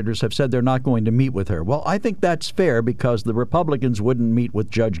Democratic senators, have said they're not going to meet with her. Well, I think that's fair because the Republicans wouldn't meet with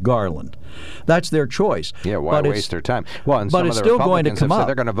Judge Garland. That's their choice. Yeah, why waste their time? Well, and some of the Republicans have said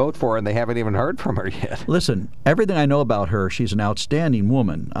they're going to vote for her, and they haven't even heard from her yet. Listen, everything I know about her, she's an outstanding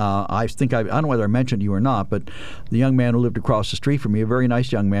woman. I don't know whether I mentioned you or not, but the young man who lived across the street from me, a very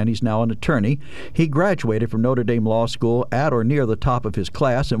nice young man, he's now an attorney. He graduated from Notre Dame Law School at or near the top of his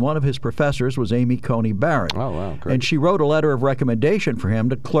class, and one of his professors was Amy Coney Barrett. Oh, wow, great. And she wrote a letter of recommendation for him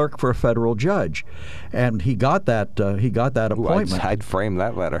to clerk for a federal judge, and he got that appointment. I'd frame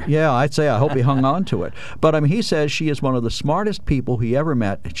that letter. Yeah, I'd say I hope he hung on to it. But he says she is one of the smartest people he ever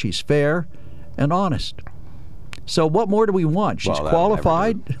met, and she's fair and honest. So what more do we want? She's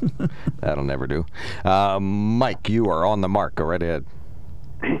qualified. That'll never do. Mike, you are on the mark. Go right ahead.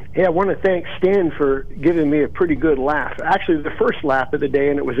 Hey, I want to thank Stan for giving me a pretty good laugh. Actually, the first laugh of the day,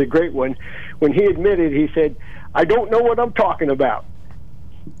 and it was a great one. When he admitted, he said, "I don't know what I'm talking about."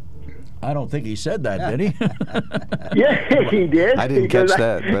 I don't think he said that, did he? Yeah, he did. I didn't catch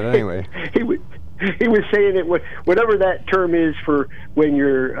that, but anyway. He was saying that whatever that term is for when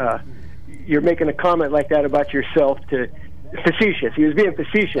you're making a comment like that about yourself, to facetious. He was being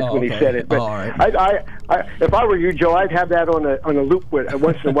facetious when he said it. But all right. I, if I were you, Joe, I'd have that on a loop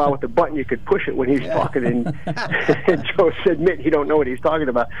once in a while with a button. You could push it when he's talking, and Joe said, admit he don't know what he's talking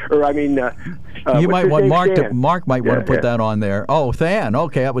about. Or you might want Mark might want to put that on there. Oh, Than.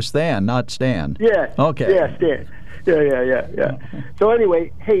 Okay, that was Than, not Stan. Yeah. Okay. Yeah, Stan. Yeah. So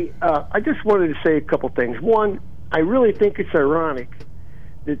anyway, hey, I just wanted to say a couple things. One, I really think it's ironic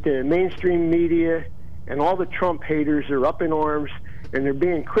that the mainstream media and all the Trump haters are up in arms and they're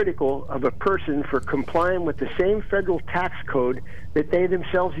being critical of a person for complying with the same federal tax code that they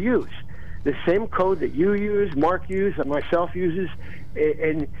themselves use. The same code that you use, Mark used, and myself uses,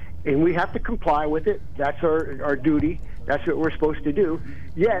 and we have to comply with it. That's our duty. That's what we're supposed to do.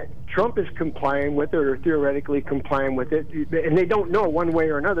 Yet Trump is complying with it, or theoretically complying with it, and they don't know one way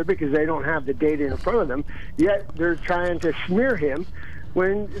or another because they don't have the data in front of them. Yet they're trying to smear him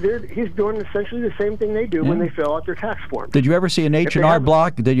when he's doing essentially the same thing they do when they fill out their tax form. Did you ever see an H&R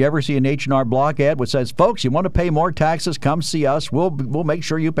Block? Did you ever see an H&R Block ad which says, "Folks, you want to pay more taxes? Come see us. We'll make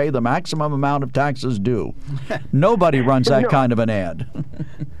sure you pay the maximum amount of taxes due." Nobody runs that kind of an ad.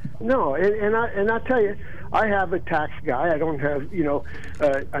 No, and I tell you, I have a tax guy. I don't have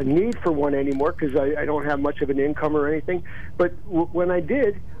a need for one anymore because I don't have much of an income or anything. But when I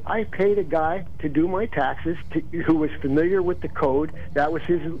did, I paid a guy to do my taxes who was familiar with the code. That was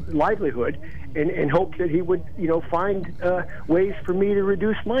his livelihood, and hoped that he would find ways for me to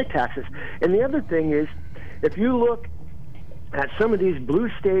reduce my taxes. And the other thing is, if you look at some of these blue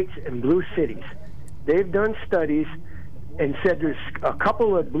states and blue cities, they've done studies and said there's a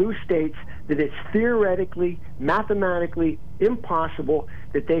couple of blue states that it's theoretically, mathematically impossible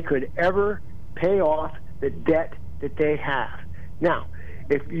that they could ever pay off the debt that they have. Now,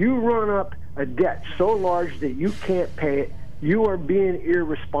 if you run up a debt so large that you can't pay it, you are being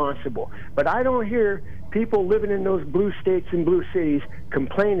irresponsible. But I don't hear people living in those blue states and blue cities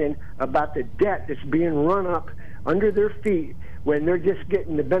complaining about the debt that's being run up under their feet when they're just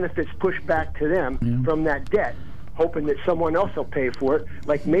getting the benefits pushed back to them from that debt, hoping that someone else will pay for it.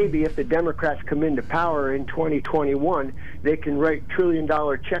 Like maybe if the Democrats come into power in 2021, they can write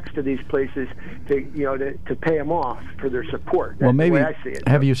trillion-dollar checks to these places to pay them off for their support. That's the way I see it.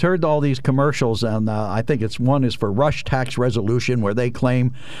 Have you heard all these commercials? And I think one is for Rush Tax Resolution, where they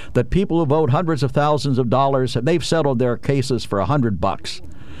claim that people who vote hundreds of thousands of dollars, they've settled their cases for $100.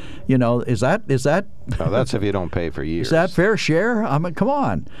 Is that? No, that's if you don't pay for years. Is that fair share? I mean, come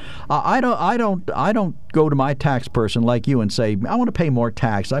on. I don't go to my tax person like you and say, I want to pay more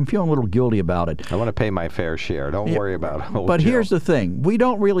tax. I'm feeling a little guilty about it. I want to pay my fair share. Don't worry about it. But here's the thing: we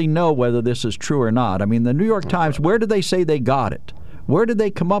don't really know whether this is true or not. I mean, the New York Times. Where did they say they got it? Where did they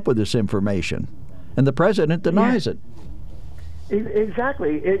come up with this information? And the president denies it.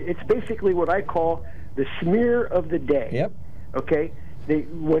 Exactly. It's basically what I call the smear of the day. Yep. Okay.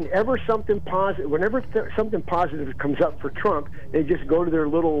 Whenever something positive comes up for Trump, they just go to their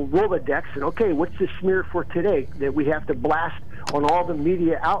little Rolodex and, okay, what's the smear for today that we have to blast on all the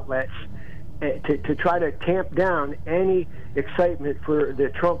media outlets to try to tamp down any excitement for the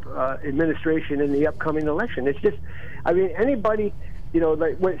Trump administration in the upcoming election. It's just, I mean, anybody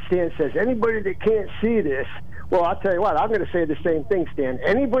like what Stan says, anybody that can't see this, well, I'll tell you what, I'm going to say the same thing, Stan.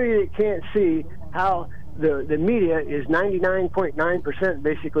 Anybody that can't see how the media is 99.9%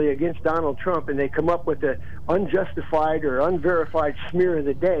 basically against Donald Trump, and they come up with the unjustified or unverified smear of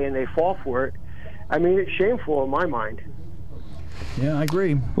the day, and they fall for it, I mean, it's shameful in my mind. Yeah, I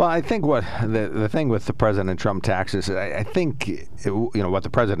agree. Well, I think what the thing with the President Trump taxes, I think what the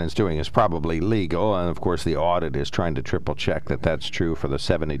president's doing is probably legal, and of course the audit is trying to triple check that that's true for the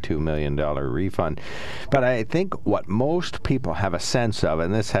 $72 million refund. But I think what most people have a sense of,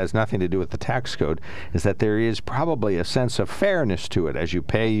 and this has nothing to do with the tax code, is that there is probably a sense of fairness to it as you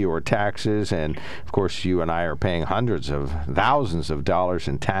pay your taxes, and of course you and I are paying hundreds of thousands of dollars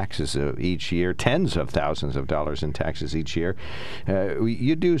in taxes each year, tens of thousands of dollars in taxes each year.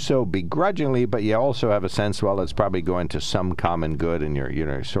 You do so begrudgingly, but you also have a sense, well, it's probably going to some common good, and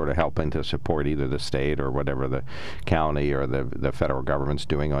you're sort of helping to support either the state or whatever the county or the federal government's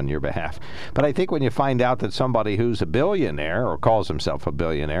doing on your behalf. But I think when you find out that somebody who's a billionaire or calls himself a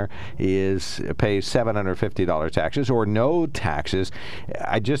billionaire pays $750 taxes or no taxes,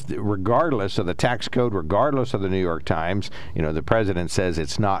 regardless of the tax code, regardless of the New York Times, the president says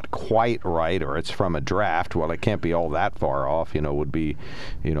it's not quite right or it's from a draft. Well, it can't be all that far off, would be,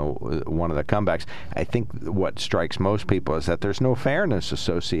 one of the comebacks. I think what strikes most people is that there's no fairness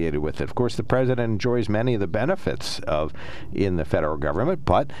associated with it. Of course, the president enjoys many of the benefits in the federal government,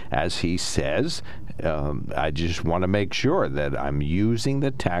 but as he says, I just want to make sure that I'm using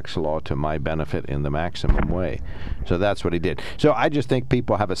the tax law to my benefit in the maximum way. So that's what he did. So I just think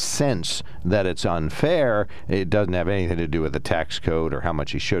people have a sense that it's unfair. It doesn't have anything to do with the tax code or how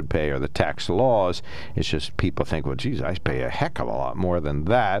much he should pay or the tax laws. It's just people think, well, geez, I pay a heck of a lot more than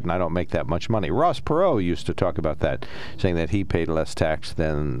that, and I don't make that much money. Ross Perot used to talk about that, saying that he paid less tax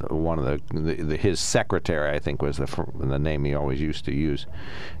than one of his secretary, I think was the name he always used to use.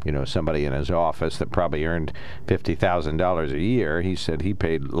 Somebody in his office that probably earned $50,000 a year. He said he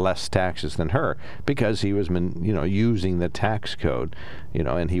paid less taxes than her because he was, using the tax code.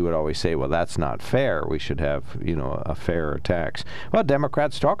 And he would always say, well, that's not fair. We should have, a fairer tax. Well,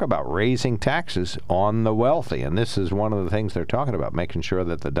 Democrats talk about raising taxes on the wealthy, and this is one of the things they're talking about, making sure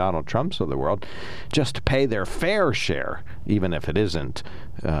that the Donald Trumps of the world just pay their fair share, even if it isn't,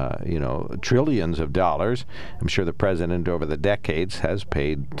 trillions of dollars. I'm sure the president over the decades has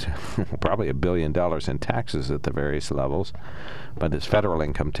paid probably $1 billion in taxes at the various levels, but his federal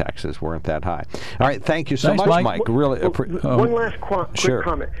income taxes weren't that high. All right, thank you so much, Mike. Really, one last quick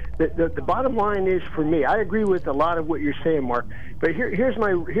comment. The bottom line is, for me, I agree with a lot of what you're saying, Mark, but here's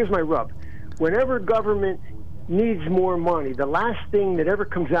my rub. Whenever government needs more money, the last thing that ever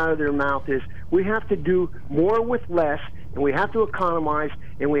comes out of their mouth is, we have to do more with less, and we have to economize,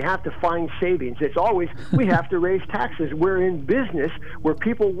 and we have to find savings. It's always, we have to raise taxes. We're in business where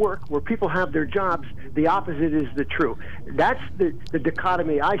people work, where people have their jobs. The opposite is the true. That's the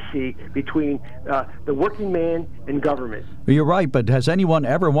dichotomy I see between the working man and government. You're right, but has anyone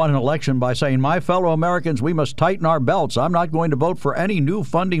ever won an election by saying, my fellow Americans, we must tighten our belts. I'm not going to vote for any new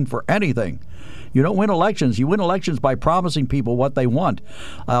funding for anything. You don't win elections. You win elections by promising people what they want.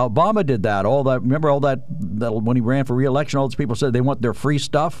 Obama did that. Remember all that when he ran for re-election, all those people said they want their free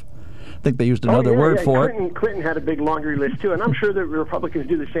stuff? I think they used another word for it. Clinton had a big laundry list, too, and I'm sure the Republicans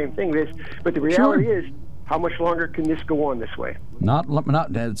do the same thing. But the reality is, how much longer can this go on this way?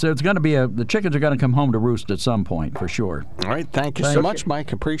 So it's going to be the chickens are going to come home to roost at some point, for sure. All right, thank you so much,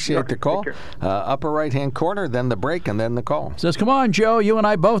 Mike. Appreciate the call. Upper right-hand corner, then the break, and then the call. Says, come on, Joe, you and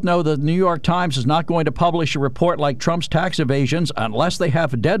I both know the New York Times is not going to publish a report like Trump's tax evasions unless they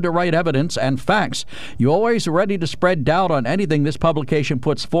have dead-to-right evidence and facts. You're always ready to spread doubt on anything this publication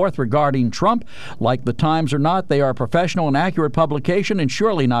puts forth regarding Trump. Like the Times or not, they are a professional and accurate publication and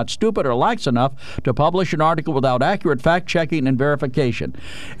surely not stupid or lax enough to publish an article without accurate fact-checking and verification.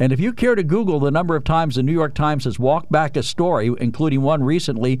 And if you care to Google the number of times the New York Times has walked back a story, including one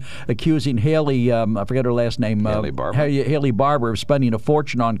recently accusing Haley, I forget her last name, Haley Barbour of spending a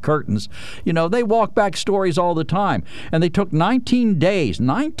fortune on curtains. They walk back stories all the time. And they took 19 days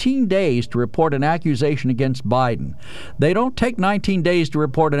to report an accusation against Biden. They don't take 19 days to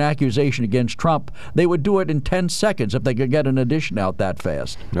report an accusation against Trump. They would do it in 10 seconds if they could get an addition out that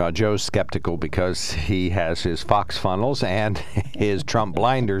fast. Joe's skeptical because he has his Fox funnels and his Trump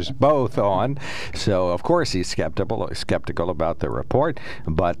blinders both on. So, of course, he's skeptical about the report.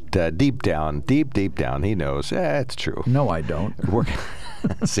 But deep down, he knows it's true. No, I don't.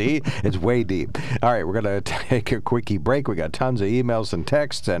 See, it's way deep. All right, we're going to take a quickie break. We got tons of emails and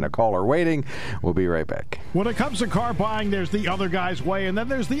texts and a caller waiting. We'll be right back. When it comes to car buying, there's the other guy's way, and then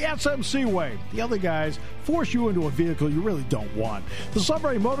there's the SMC way. The other guys force you into a vehicle you really don't want. The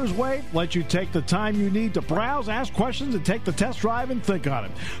Sunbury Motors way lets you take the time you need to browse, ask questions, and take the test drive and think on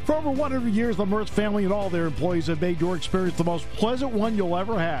it. For over 100 years, the Mertz family and all their employees have made your experience the most pleasant one you'll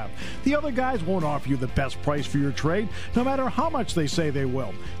ever have. The other guys won't offer you the best price for your trade, no matter how much they say they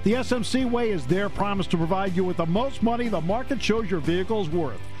will. The SMC way is their promise to provide you with the most money the market shows your vehicle is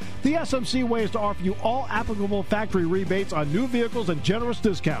worth. The SMC way is to offer you all applicable factory rebates on new vehicles and generous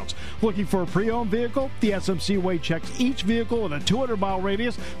discounts. Looking for a pre-owned vehicle? The SMC way checks each vehicle in a 200-mile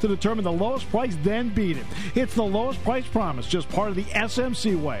radius to determine the lowest price, then beat it. It's the lowest price promise, just part of the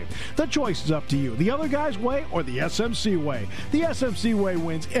SMC way. The choice is up to you, the other guy's way or the SMC way. The SMC way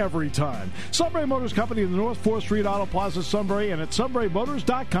wins every time. Sunbury Motors Company in the North 4th Street Auto Plaza, Sunbury, and at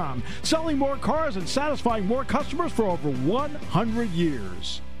sunburymotors.com. Selling more cars and satisfying more customers for over 100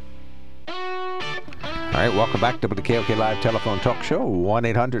 years. All right, welcome back to the KOK Live Telephone Talk Show.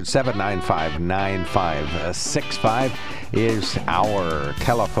 1-800-795-9565 is our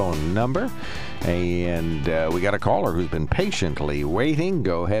telephone number. And we got a caller who's been patiently waiting.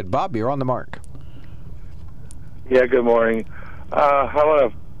 Go ahead, Bob. You're on the mark. Yeah, good morning. I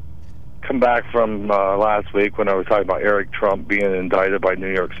want to come back from last week when I was talking about Eric Trump being indicted by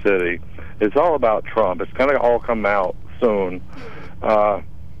New York City. It's all about Trump. It's going to all come out soon.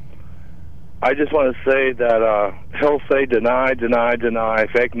 I just want to say that he'll say deny, deny, deny,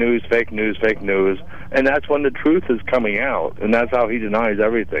 fake news, fake news, fake news, and that's when the truth is coming out, and that's how he denies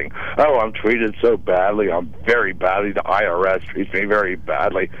everything. Oh, I'm treated so badly. I'm very badly. The IRS treats me very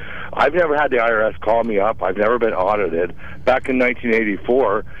badly. I've never had the IRS call me up. I've never been audited. Back in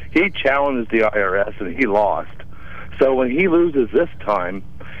 1984, he challenged the IRS, and he lost. So when he loses this time,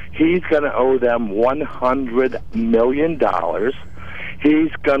 he's going to owe them $100 million.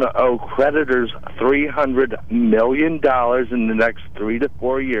 He's going to owe creditors $300 million in the next 3 to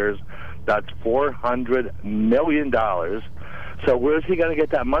 4 years. That's $400 million. So where's he going to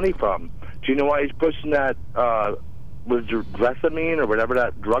get that money from? Do you know why he's pushing that Dresamine or whatever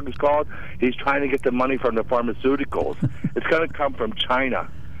that drug is called? He's trying to get the money from the pharmaceuticals. It's going to come from China.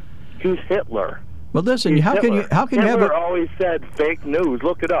 He's Hitler. Well, listen, how can you have Hitler always said fake news.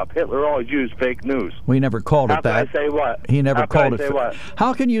 Look it up. Hitler always used fake news. We never called it that. How can I say what? He never called it. What?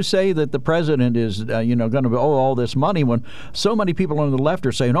 How can you say that the president is, going to owe all this money when so many people on the left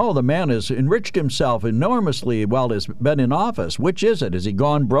are saying, "Oh, the man has enriched himself enormously while he's been in office"? Which is it? Has he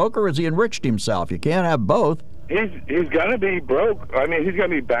gone broke or has he enriched himself? You can't have both. He's going to be broke. I mean, he's going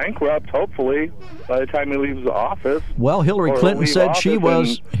to be bankrupt, hopefully, by the time he leaves the office. Well, Hillary Clinton said she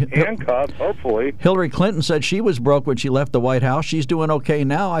was handcuffed, hopefully. Hillary Clinton said she was broke when she left the White House. She's doing okay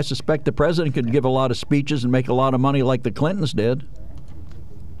now. I suspect the president could give a lot of speeches and make a lot of money like the Clintons did.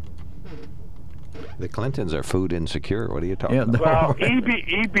 The Clintons are food insecure. What are you talking about? Well,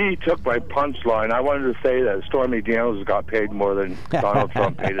 EB took my punchline. I wanted to say that Stormy Daniels got paid more than Donald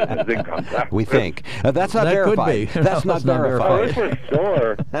Trump paid in his income tax. We think. That's not verified. Could be. That's not verified. Oh, for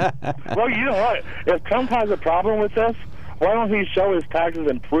sure. Well, you know what? If Trump has a problem with this, why don't he show his taxes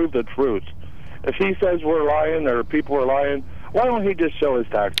and prove the truth? If he says we're lying or people are lying, why don't he just show his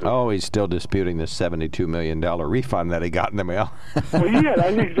taxes? Oh, he's still disputing this $72 million refund that he got in the mail. Well, yeah,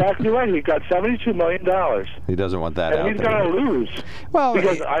 that's exactly right. He got $72 million. He doesn't want that out and he's there. going to lose. Well,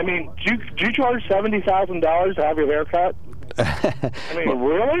 because, I mean, do you charge $70,000 to have your hair cut? I mean,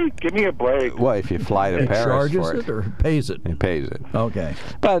 really? Give me a break. Well, if you fly to Paris charges for it or pays it? He pays it. Okay.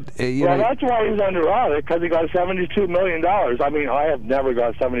 But, that's why he's under audit, because he got $72 million. I mean, I have never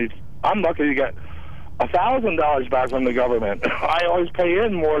got I'm lucky to get $1,000 back from the government. I always pay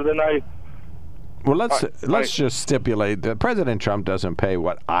in more than I... Well, let's just stipulate that President Trump doesn't pay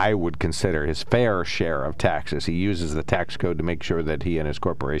what I would consider his fair share of taxes. He uses the tax code to make sure that he and his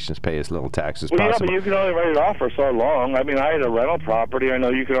corporations pay as little tax as possible. Yeah, but you can only write it off for so long. I mean, I had a rental property. I know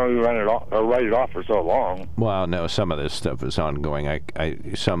you can only write it off for so long. Well, no, some of this stuff is ongoing.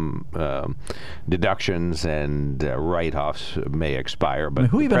 Some deductions and write-offs may expire, but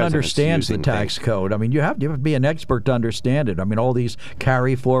who even understands the tax code? I mean, you have to be an expert to understand it. I mean, all these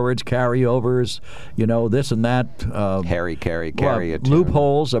carry-forwards, carry-overs, this and that. Carry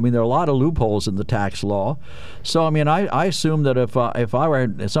loopholes. I mean, there are a lot of loopholes in the tax law. So, I mean, I assume that if I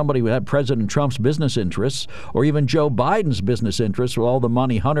were somebody who had President Trump's business interests or even Joe Biden's business interests with all the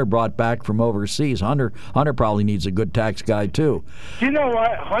money Hunter brought back from overseas, Hunter probably needs a good tax guy, too. You know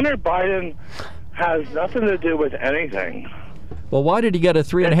what? Hunter Biden has nothing to do with anything. Well, why did he get a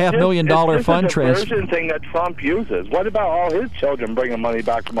 $3.5 million fund transfer? It's a diversion thing that Trump uses. What about all his children bringing money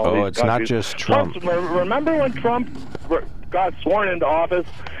back from all these countries? Oh, it's not just Trump. Plus, remember when Trump got sworn into office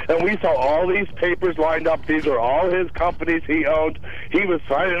and we saw all these papers lined up? These are all his companies he owned. He was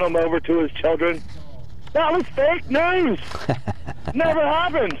signing them over to his children. That was fake news. Never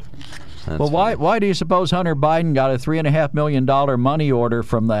happened. Well, why do you suppose Hunter Biden got a $3.5 million money order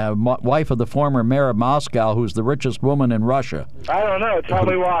from the wife of the former mayor of Moscow, who's the richest woman in Russia? I don't know. Tell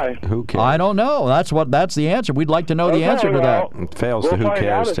me why. Who cares? I don't know. That's the answer. We'd like to know the answer to that. It fails we'll the who find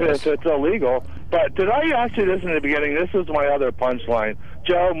cares out test. if it's illegal. But did I ask you this in the beginning? This is my other punchline.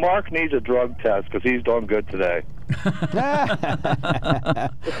 Joe, Mark needs a drug test because he's doing good today. I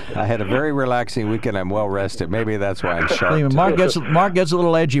had a very relaxing weekend. I'm well rested. Maybe that's why I'm sharp. Mark gets a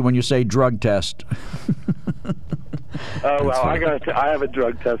little edgy when you say drug test. Oh well, I have a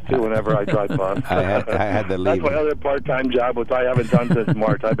drug test too whenever I drive by. I had to leave. That's my other part-time job, which I haven't done since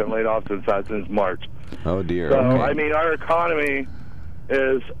March. I've been laid off since March. Oh dear. So okay. I mean, our economy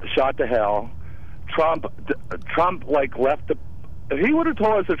is shot to hell. Trump like left the. If he would have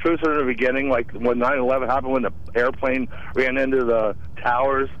told us the truth in the beginning, like when 9/11 happened, when the airplane ran into the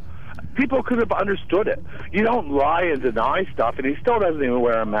towers, people could have understood it. You don't lie and deny stuff, and he still doesn't even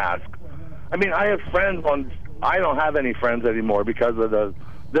wear a mask. I mean, I have friends on. I don't have any friends anymore because of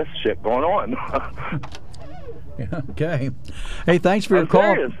this shit going on. Okay. Hey, thanks for your call.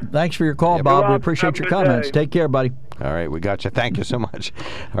 Serious. Thanks for your call, Bob. We appreciate your comments. Day. Take care, buddy. All right, we got you. Thank you so much.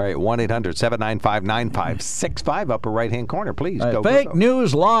 All right, 1-800-795-9565, upper right-hand corner. Please go. Fake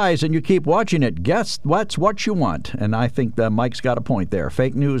news, lies, and you keep watching it. Guess what's what you want. And I think Mike's got a point there.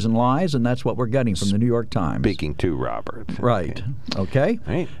 Fake news and lies, and that's what we're getting from the New York Times. Speaking to Robert. Right. Okay.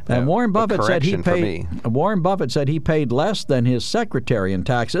 Right. And Warren Buffett said he paid less than his secretary in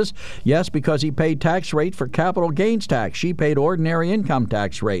taxes. Yes, because he paid tax rate for capital gains tax. She paid ordinary income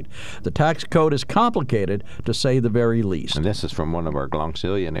tax rate. The tax code is complicated, to say the very least. And this is from one of our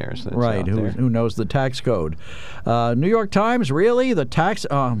glonkzillionaires that's right, out there. Who knows the tax code. New York Times, really? The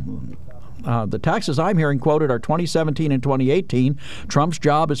taxes I'm hearing quoted are 2017 and 2018. Trump's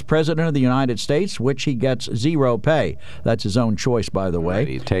job as president of the United States, which he gets zero pay. That's his own choice, by the way. Right,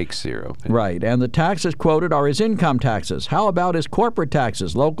 he takes zero pay. Right, and the taxes quoted are his income taxes. How about his corporate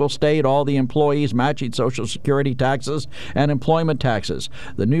taxes? Local, state, all the employees, matching Social Security taxes, and employment taxes.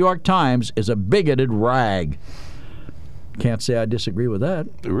 The New York Times is a bigoted rag. Can't say I disagree with that.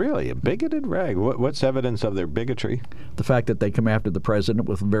 Really? A bigoted rag? What's evidence of their bigotry? The fact that they come after the president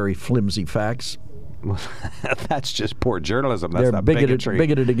with very flimsy facts. That's just poor journalism. That's They're not bigoted,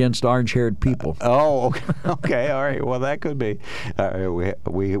 bigotry. against orange-haired people. Oh, okay. All right. Well, that could be.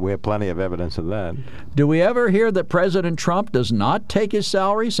 We have plenty of evidence of that. Do we ever hear that President Trump does not take his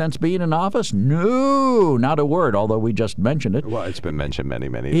salary since being in office? No, not a word, although we just mentioned it. Well, it's been mentioned many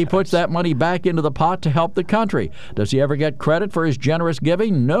times. He puts that money back into the pot to help the country. Does he ever get credit for his generous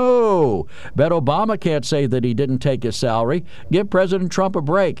giving? No. Bet Obama can't say that he didn't take his salary. Give President Trump a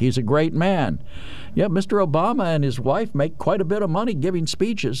break. He's a great man. Yeah, Mr. Obama and his wife make quite a bit of money giving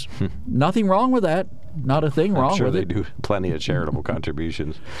speeches. Nothing wrong with that. Not a thing wrong with it. I'm sure they do plenty of charitable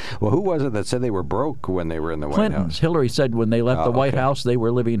contributions. Well, who was it that said they were broke when they were in the White House? Hillary said when they left the White House, they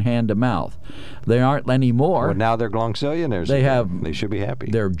were living hand to mouth. They aren't anymore. Well, now they're glonkzillionaires. They should be happy.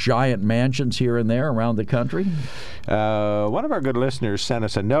 Their giant mansions here and there around the country. One of our good listeners sent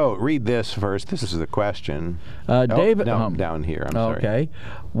us a note. Read this first. This is the question. David, down here. I'm sorry. Okay.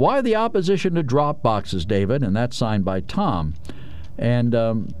 Why the opposition to drop boxes, David? And that's signed by Tom. And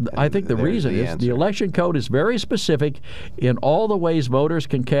I think the reason is the election code is very specific in all the ways voters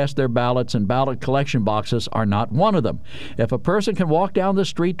can cast their ballots, and ballot collection boxes are not one of them. If a person can walk down the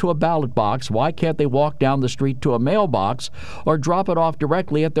street to a ballot box, why can't they walk down the street to a mailbox or drop it off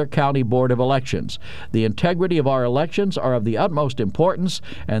directly at their county board of elections? The integrity of our elections are of the utmost importance,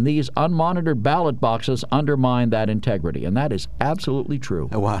 and these unmonitored ballot boxes undermine that integrity, and that is absolutely true.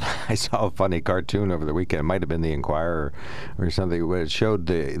 Well, I saw a funny cartoon over the weekend. It might have been the Inquirer or something. It showed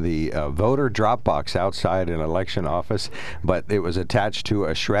the voter drop box outside an election office, but it was attached to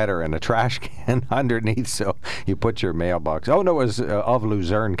a shredder and a trash can underneath, so you put your mailbox. Oh, no, it was of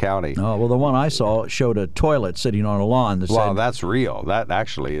Luzerne County. Oh, well, the one I saw showed a toilet sitting on a lawn that said, that's real. That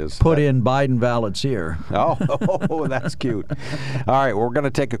actually is. Put in Biden ballots here. Oh, that's cute. All right, we're going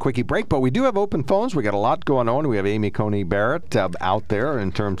to take a quickie break, but we do have open phones. We got a lot going on. We have Amy Coney Barrett out there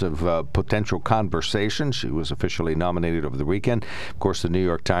in terms of potential conversation. She was officially nominated over the weekend. Of course, the New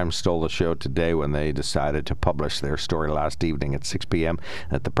York Times stole the show today when they decided to publish their story last evening at 6 p.m.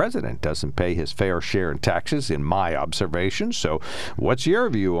 that the president doesn't pay his fair share in taxes, in my observation. So what's your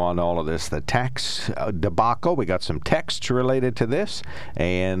view on all of this, the tax debacle? We got some texts related to this.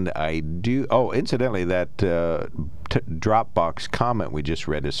 And incidentally, that Dropbox comment we just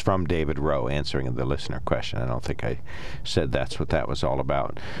read is from David Rowe answering the listener question. I don't think I said that's what that was all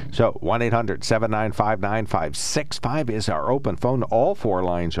about. So 1-800-795-9565 is our open phone. All 4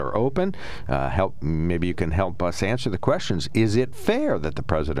 lines are open. Maybe you can help us answer the questions. Is it fair that the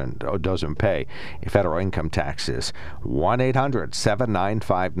president doesn't pay federal income taxes?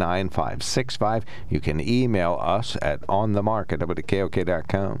 1-800-795-9565. You can email us at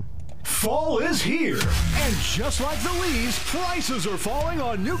onthemark@wkok.com. Fall is here, and just like the leaves, prices are falling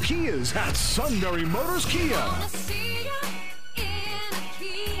on new Kias at Sunbury Motors Kia.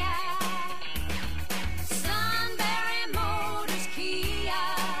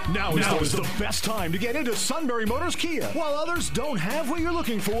 Now is the best time to get into Sunbury Motors Kia. While others don't have what you're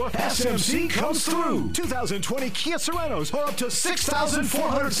looking for, SMC comes through. 2020 Kia Sorentos are up to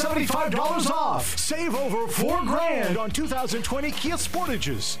 $6,475 off. Save over $4,000 on 2020 Kia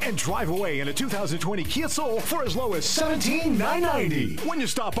Sportages and drive away in a 2020 Kia Soul for as low as $17,990. When you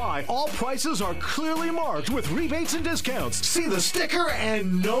stop by, all prices are clearly marked with rebates and discounts. See the sticker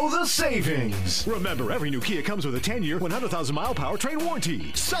and know the savings. Remember, every new Kia comes with a 10-year, 100,000-mile powertrain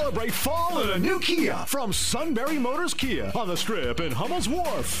warranty. Celebrate fall in a new Kia from Sunbury Motors Kia on the Strip in Hummel's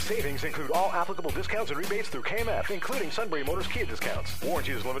Wharf. Savings include all applicable discounts and rebates through KMF, including Sunbury Motors Kia discounts.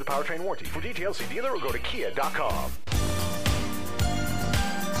 Warranty is limited powertrain warranty. For details, see dealer or go to kia.com.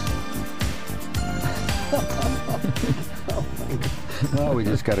 Oh, we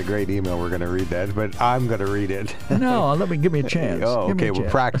just got a great email. We're going to read that, but I'm going to read it. No, give me a chance. We'll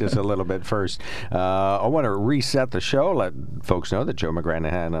practice a little bit first. I want to reset the show, let folks know that Joe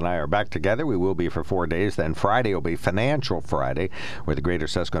McGranahan and I are back together. We will be for 4 days. Then Friday will be Financial Friday with the Greater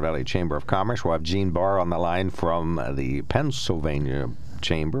Susquehanna Valley Chamber of Commerce. We'll have Gene Barr on the line from the Pennsylvania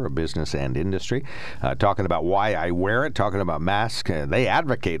Chamber of Business and Industry, talking about why I wear it, talking about masks. They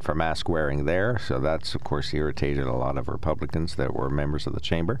advocate for mask wearing there, so that's, of course, irritated a lot of Republicans that were members of the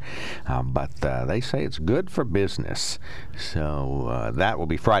chamber. But they say it's good for business. So that will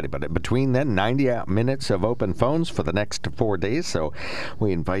be Friday. But between then, 90 minutes of open phones for the next 4 days. So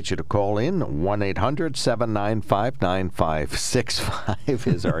we invite you to call in. 1-800-795-9565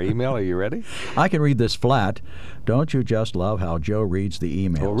 is our email. Are you ready? I can read this flat. Don't you just love how Joe reads the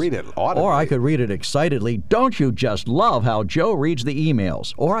emails? Well, read it audibly. Or I could read it excitedly. Don't you just love how Joe reads the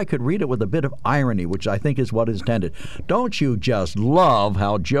emails? Or I could read it with a bit of irony, which I think is what is intended. Don't you just love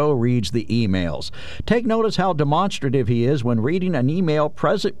how Joe reads the emails? Take notice how demonstrative he is when reading an email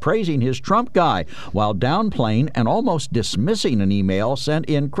praising his Trump guy, while downplaying and almost dismissing an email sent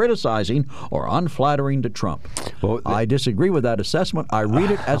in criticizing or unflattering to Trump. Well, I disagree with that assessment. I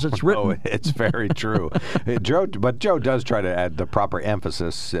read it as it's written. No, it's very true. But Joe does try to add the proper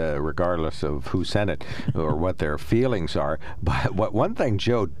emphasis, regardless of who sent it or what their feelings are. But one thing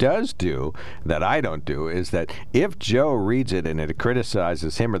Joe does do that I don't do is that if Joe reads it and it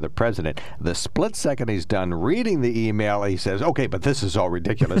criticizes him or the president, the split second he's done reading the email, he says, "Okay, but this is all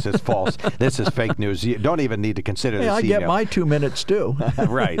ridiculous. It's false. This is fake news. You don't even need to consider this email." I get my 2 minutes too.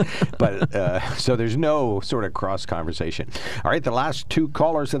 Right. But so there's no sort of cross conversation. All right, the last 2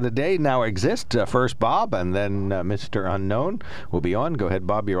 callers of the day now exist. First, Bob, and then Mr. Unknown will be on. Go ahead,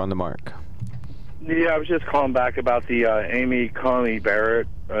 Bob. You're on the mark. Yeah, I was just calling back about the Amy Coney Barrett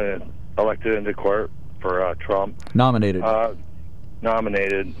elected into court for Trump. Nominated.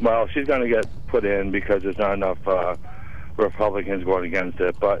 Nominated. Well, she's going to get put in because there's not enough Republicans going against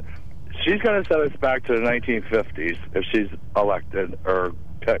it. But she's going to set us back to the 1950s if she's elected or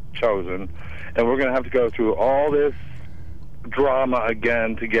chosen. And we're going to have to go through all this drama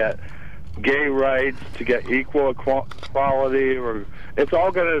again to get gay rights, to get equal equality, or it's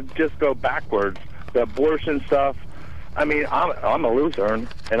all going to just go backwards. The abortion stuff. I mean, I'm a Lutheran,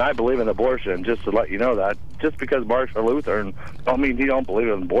 and I believe in abortion, just to let you know that. Just because Mark's a Lutheran, don't mean he don't believe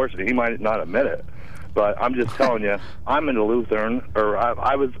in abortion. He might not admit it. But I'm just telling you, I'm in a Lutheran, or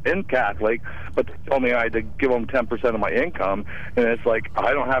I was in Catholic, but they told me I had to give them 10% of my income, and it's like,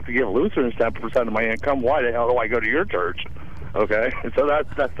 I don't have to give Lutherans 10% of my income. Why the hell do I go to your church? Okay, so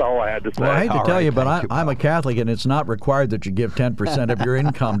that's all I had to say. Well, I hate to tell you, but I'm a Catholic, and it's not required that you give 10% of your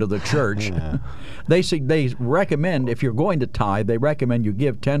income to the church. Yeah. They recommend, if you're going to tithe, they recommend you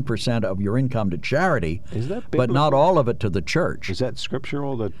give 10% of your income to charity, but not all of it to the church. Is that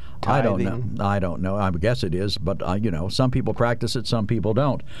scriptural, the tithing? I don't know. I guess it is, but, some people practice it, some people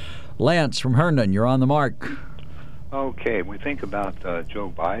don't. Lance from Herndon, you're on the mark. Okay, we think about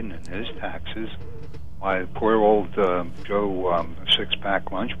Joe Biden and his taxes. Why, poor old Joe, six-pack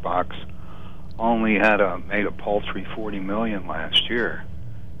lunchbox, only made a paltry $40 million last year,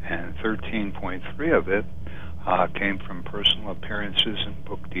 and 13.3 of it came from personal appearances and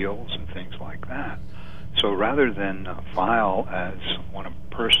book deals and things like that. So rather than file as on a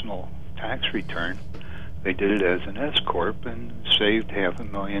personal tax return, they did it as an S-corp and saved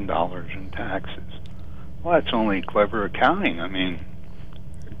 $500,000 in taxes. Well, that's only clever accounting. I mean,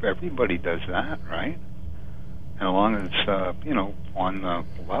 everybody does that, right? And as long as it's, on the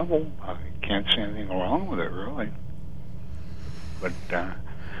level, I can't see anything wrong with it, really. But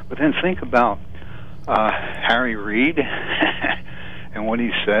then think about Harry Reid and what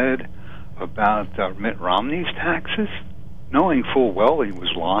he said about Mitt Romney's taxes, knowing full well he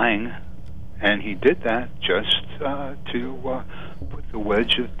was lying, and he did that just to put the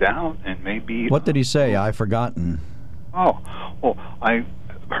wedge of doubt and maybe... What did he say? I've forgotten. Oh, well, I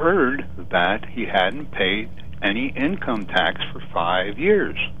heard that he hadn't paid any income tax for 5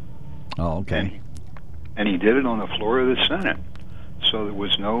 years. Oh, okay. And he did it on the floor of the Senate. So there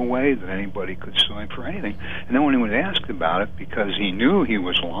was no way that anybody could sue him for anything. And then when he was asked about it, because he knew he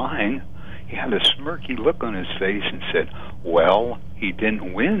was lying, he had a smirky look on his face and said, well, he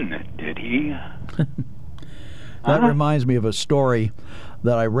didn't win, did he? That reminds me of a story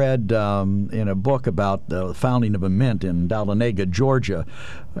that I read in a book about the founding of a mint in Dahlonega, Georgia,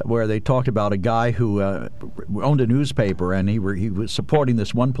 where they talked about a guy who owned a newspaper, and he was supporting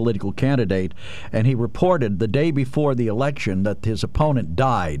this one political candidate, and he reported the day before the election that his opponent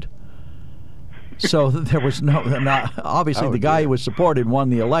died. So there was obviously the guy he was supported won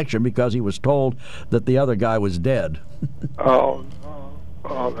the election because he was told that the other guy was dead. Oh,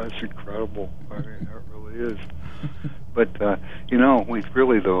 that's incredible. I mean, that really is. But, we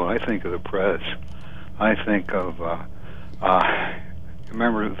really, though, I think of the press. I think of,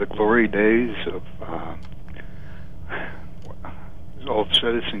 remember the glory days of old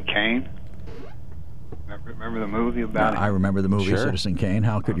Citizen Kane? Remember the movie about it? I remember the movie Citizen Kane.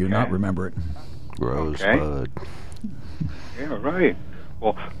 How could you not remember it? Rosebud. Yeah, right.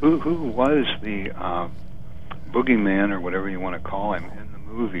 Well, who was the boogeyman, or whatever you want to call him, in the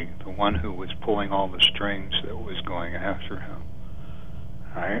movie? The one who was pulling all the strings that was going after him.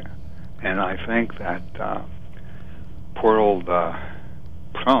 Right? And I think that poor old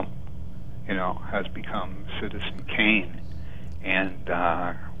Trump, has become Citizen Kane, and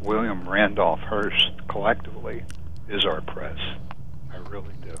William Randolph Hearst collectively is our press. I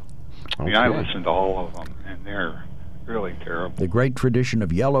really do. I mean, I listen to all of them, and they're really terrible. The great tradition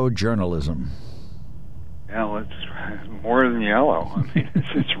of yellow journalism. Yeah, it's more than yellow. I mean,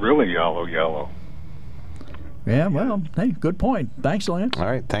 it's really yellow. Yeah, well, hey, good point. Thanks, Lance. All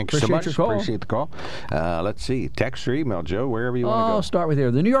right, thanks so much. Appreciate the call. Let's see, text or email, Joe, wherever you want to go. I'll start with here.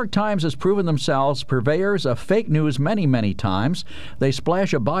 The New York Times has proven themselves purveyors of fake news many, many times. They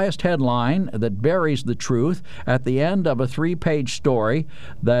splash a biased headline that buries the truth at the end of a 3-page story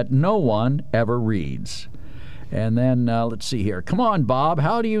that no one ever reads. And then, let's see here. Come on, Bob.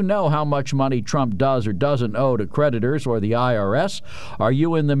 How do you know how much money Trump does or doesn't owe to creditors or the IRS? Are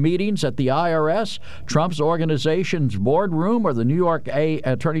you in the meetings at the IRS, Trump's organization's boardroom, or the New York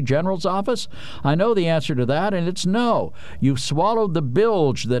Attorney General's office? I know the answer to that, and it's no. You've swallowed the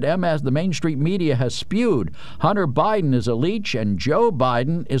bilge that the Main Street media has spewed. Hunter Biden is a leech, and Joe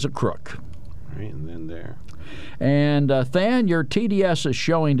Biden is a crook. Right, and then there. And Than, your TDS is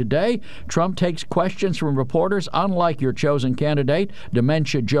showing today. Trump takes questions from reporters, unlike your chosen candidate,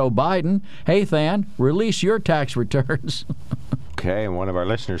 Dementia Joe Biden. Hey, Than, release your tax returns. Okay, and one of our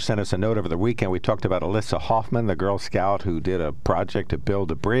listeners sent us a note over the weekend. We talked about Alyssa Hoffman, the Girl Scout who did a project to build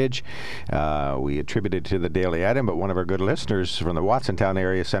a bridge. We attributed it to the Daily Item, but one of our good listeners from the Watsontown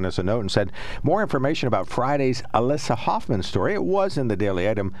area sent us a note and said, more information about Friday's Alyssa Hoffman story. It was in the Daily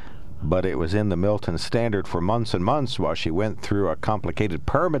Item, but it was in the Milton Standard for months and months while she went through a complicated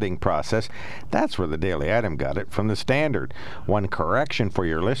permitting process. That's where the Daily Item got it, from the Standard. One correction for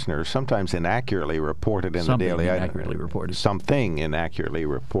your listeners, sometimes inaccurately reported in the Daily Item. Something inaccurately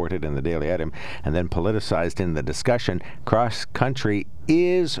reported in the Daily Item and then politicized in the discussion. Cross Country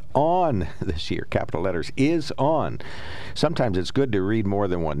is on this year. Capital letters, is on. Sometimes it's good to read more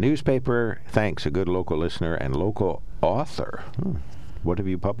than one newspaper. Thanks, a good local listener and local author. What have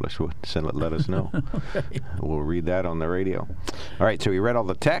you published? Let us know. Okay. We'll read that on the radio. All right, so we read all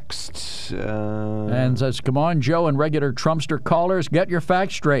the texts. And says, come on, Joe and regular Trumpster callers, get your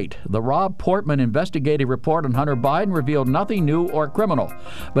facts straight. The Rob Portman investigative report on Hunter Biden revealed nothing new or criminal.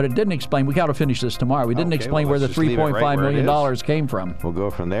 But it didn't explain, we got to finish this tomorrow, we didn't explain where the $3.5 million came from. We'll go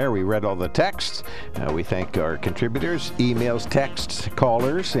from there. We read all the texts. We thank our contributors, emails, texts,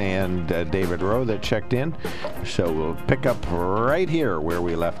 callers, and David Rowe that checked in. So we'll pick up right here where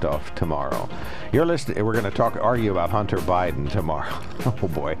we left off tomorrow. You're listening. We're going to argue about Hunter Biden tomorrow. Oh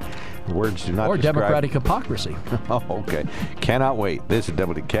boy, words do not or describe. Democratic hypocrisy. Oh, okay. Cannot wait. This is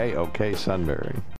WKOK Sunbury.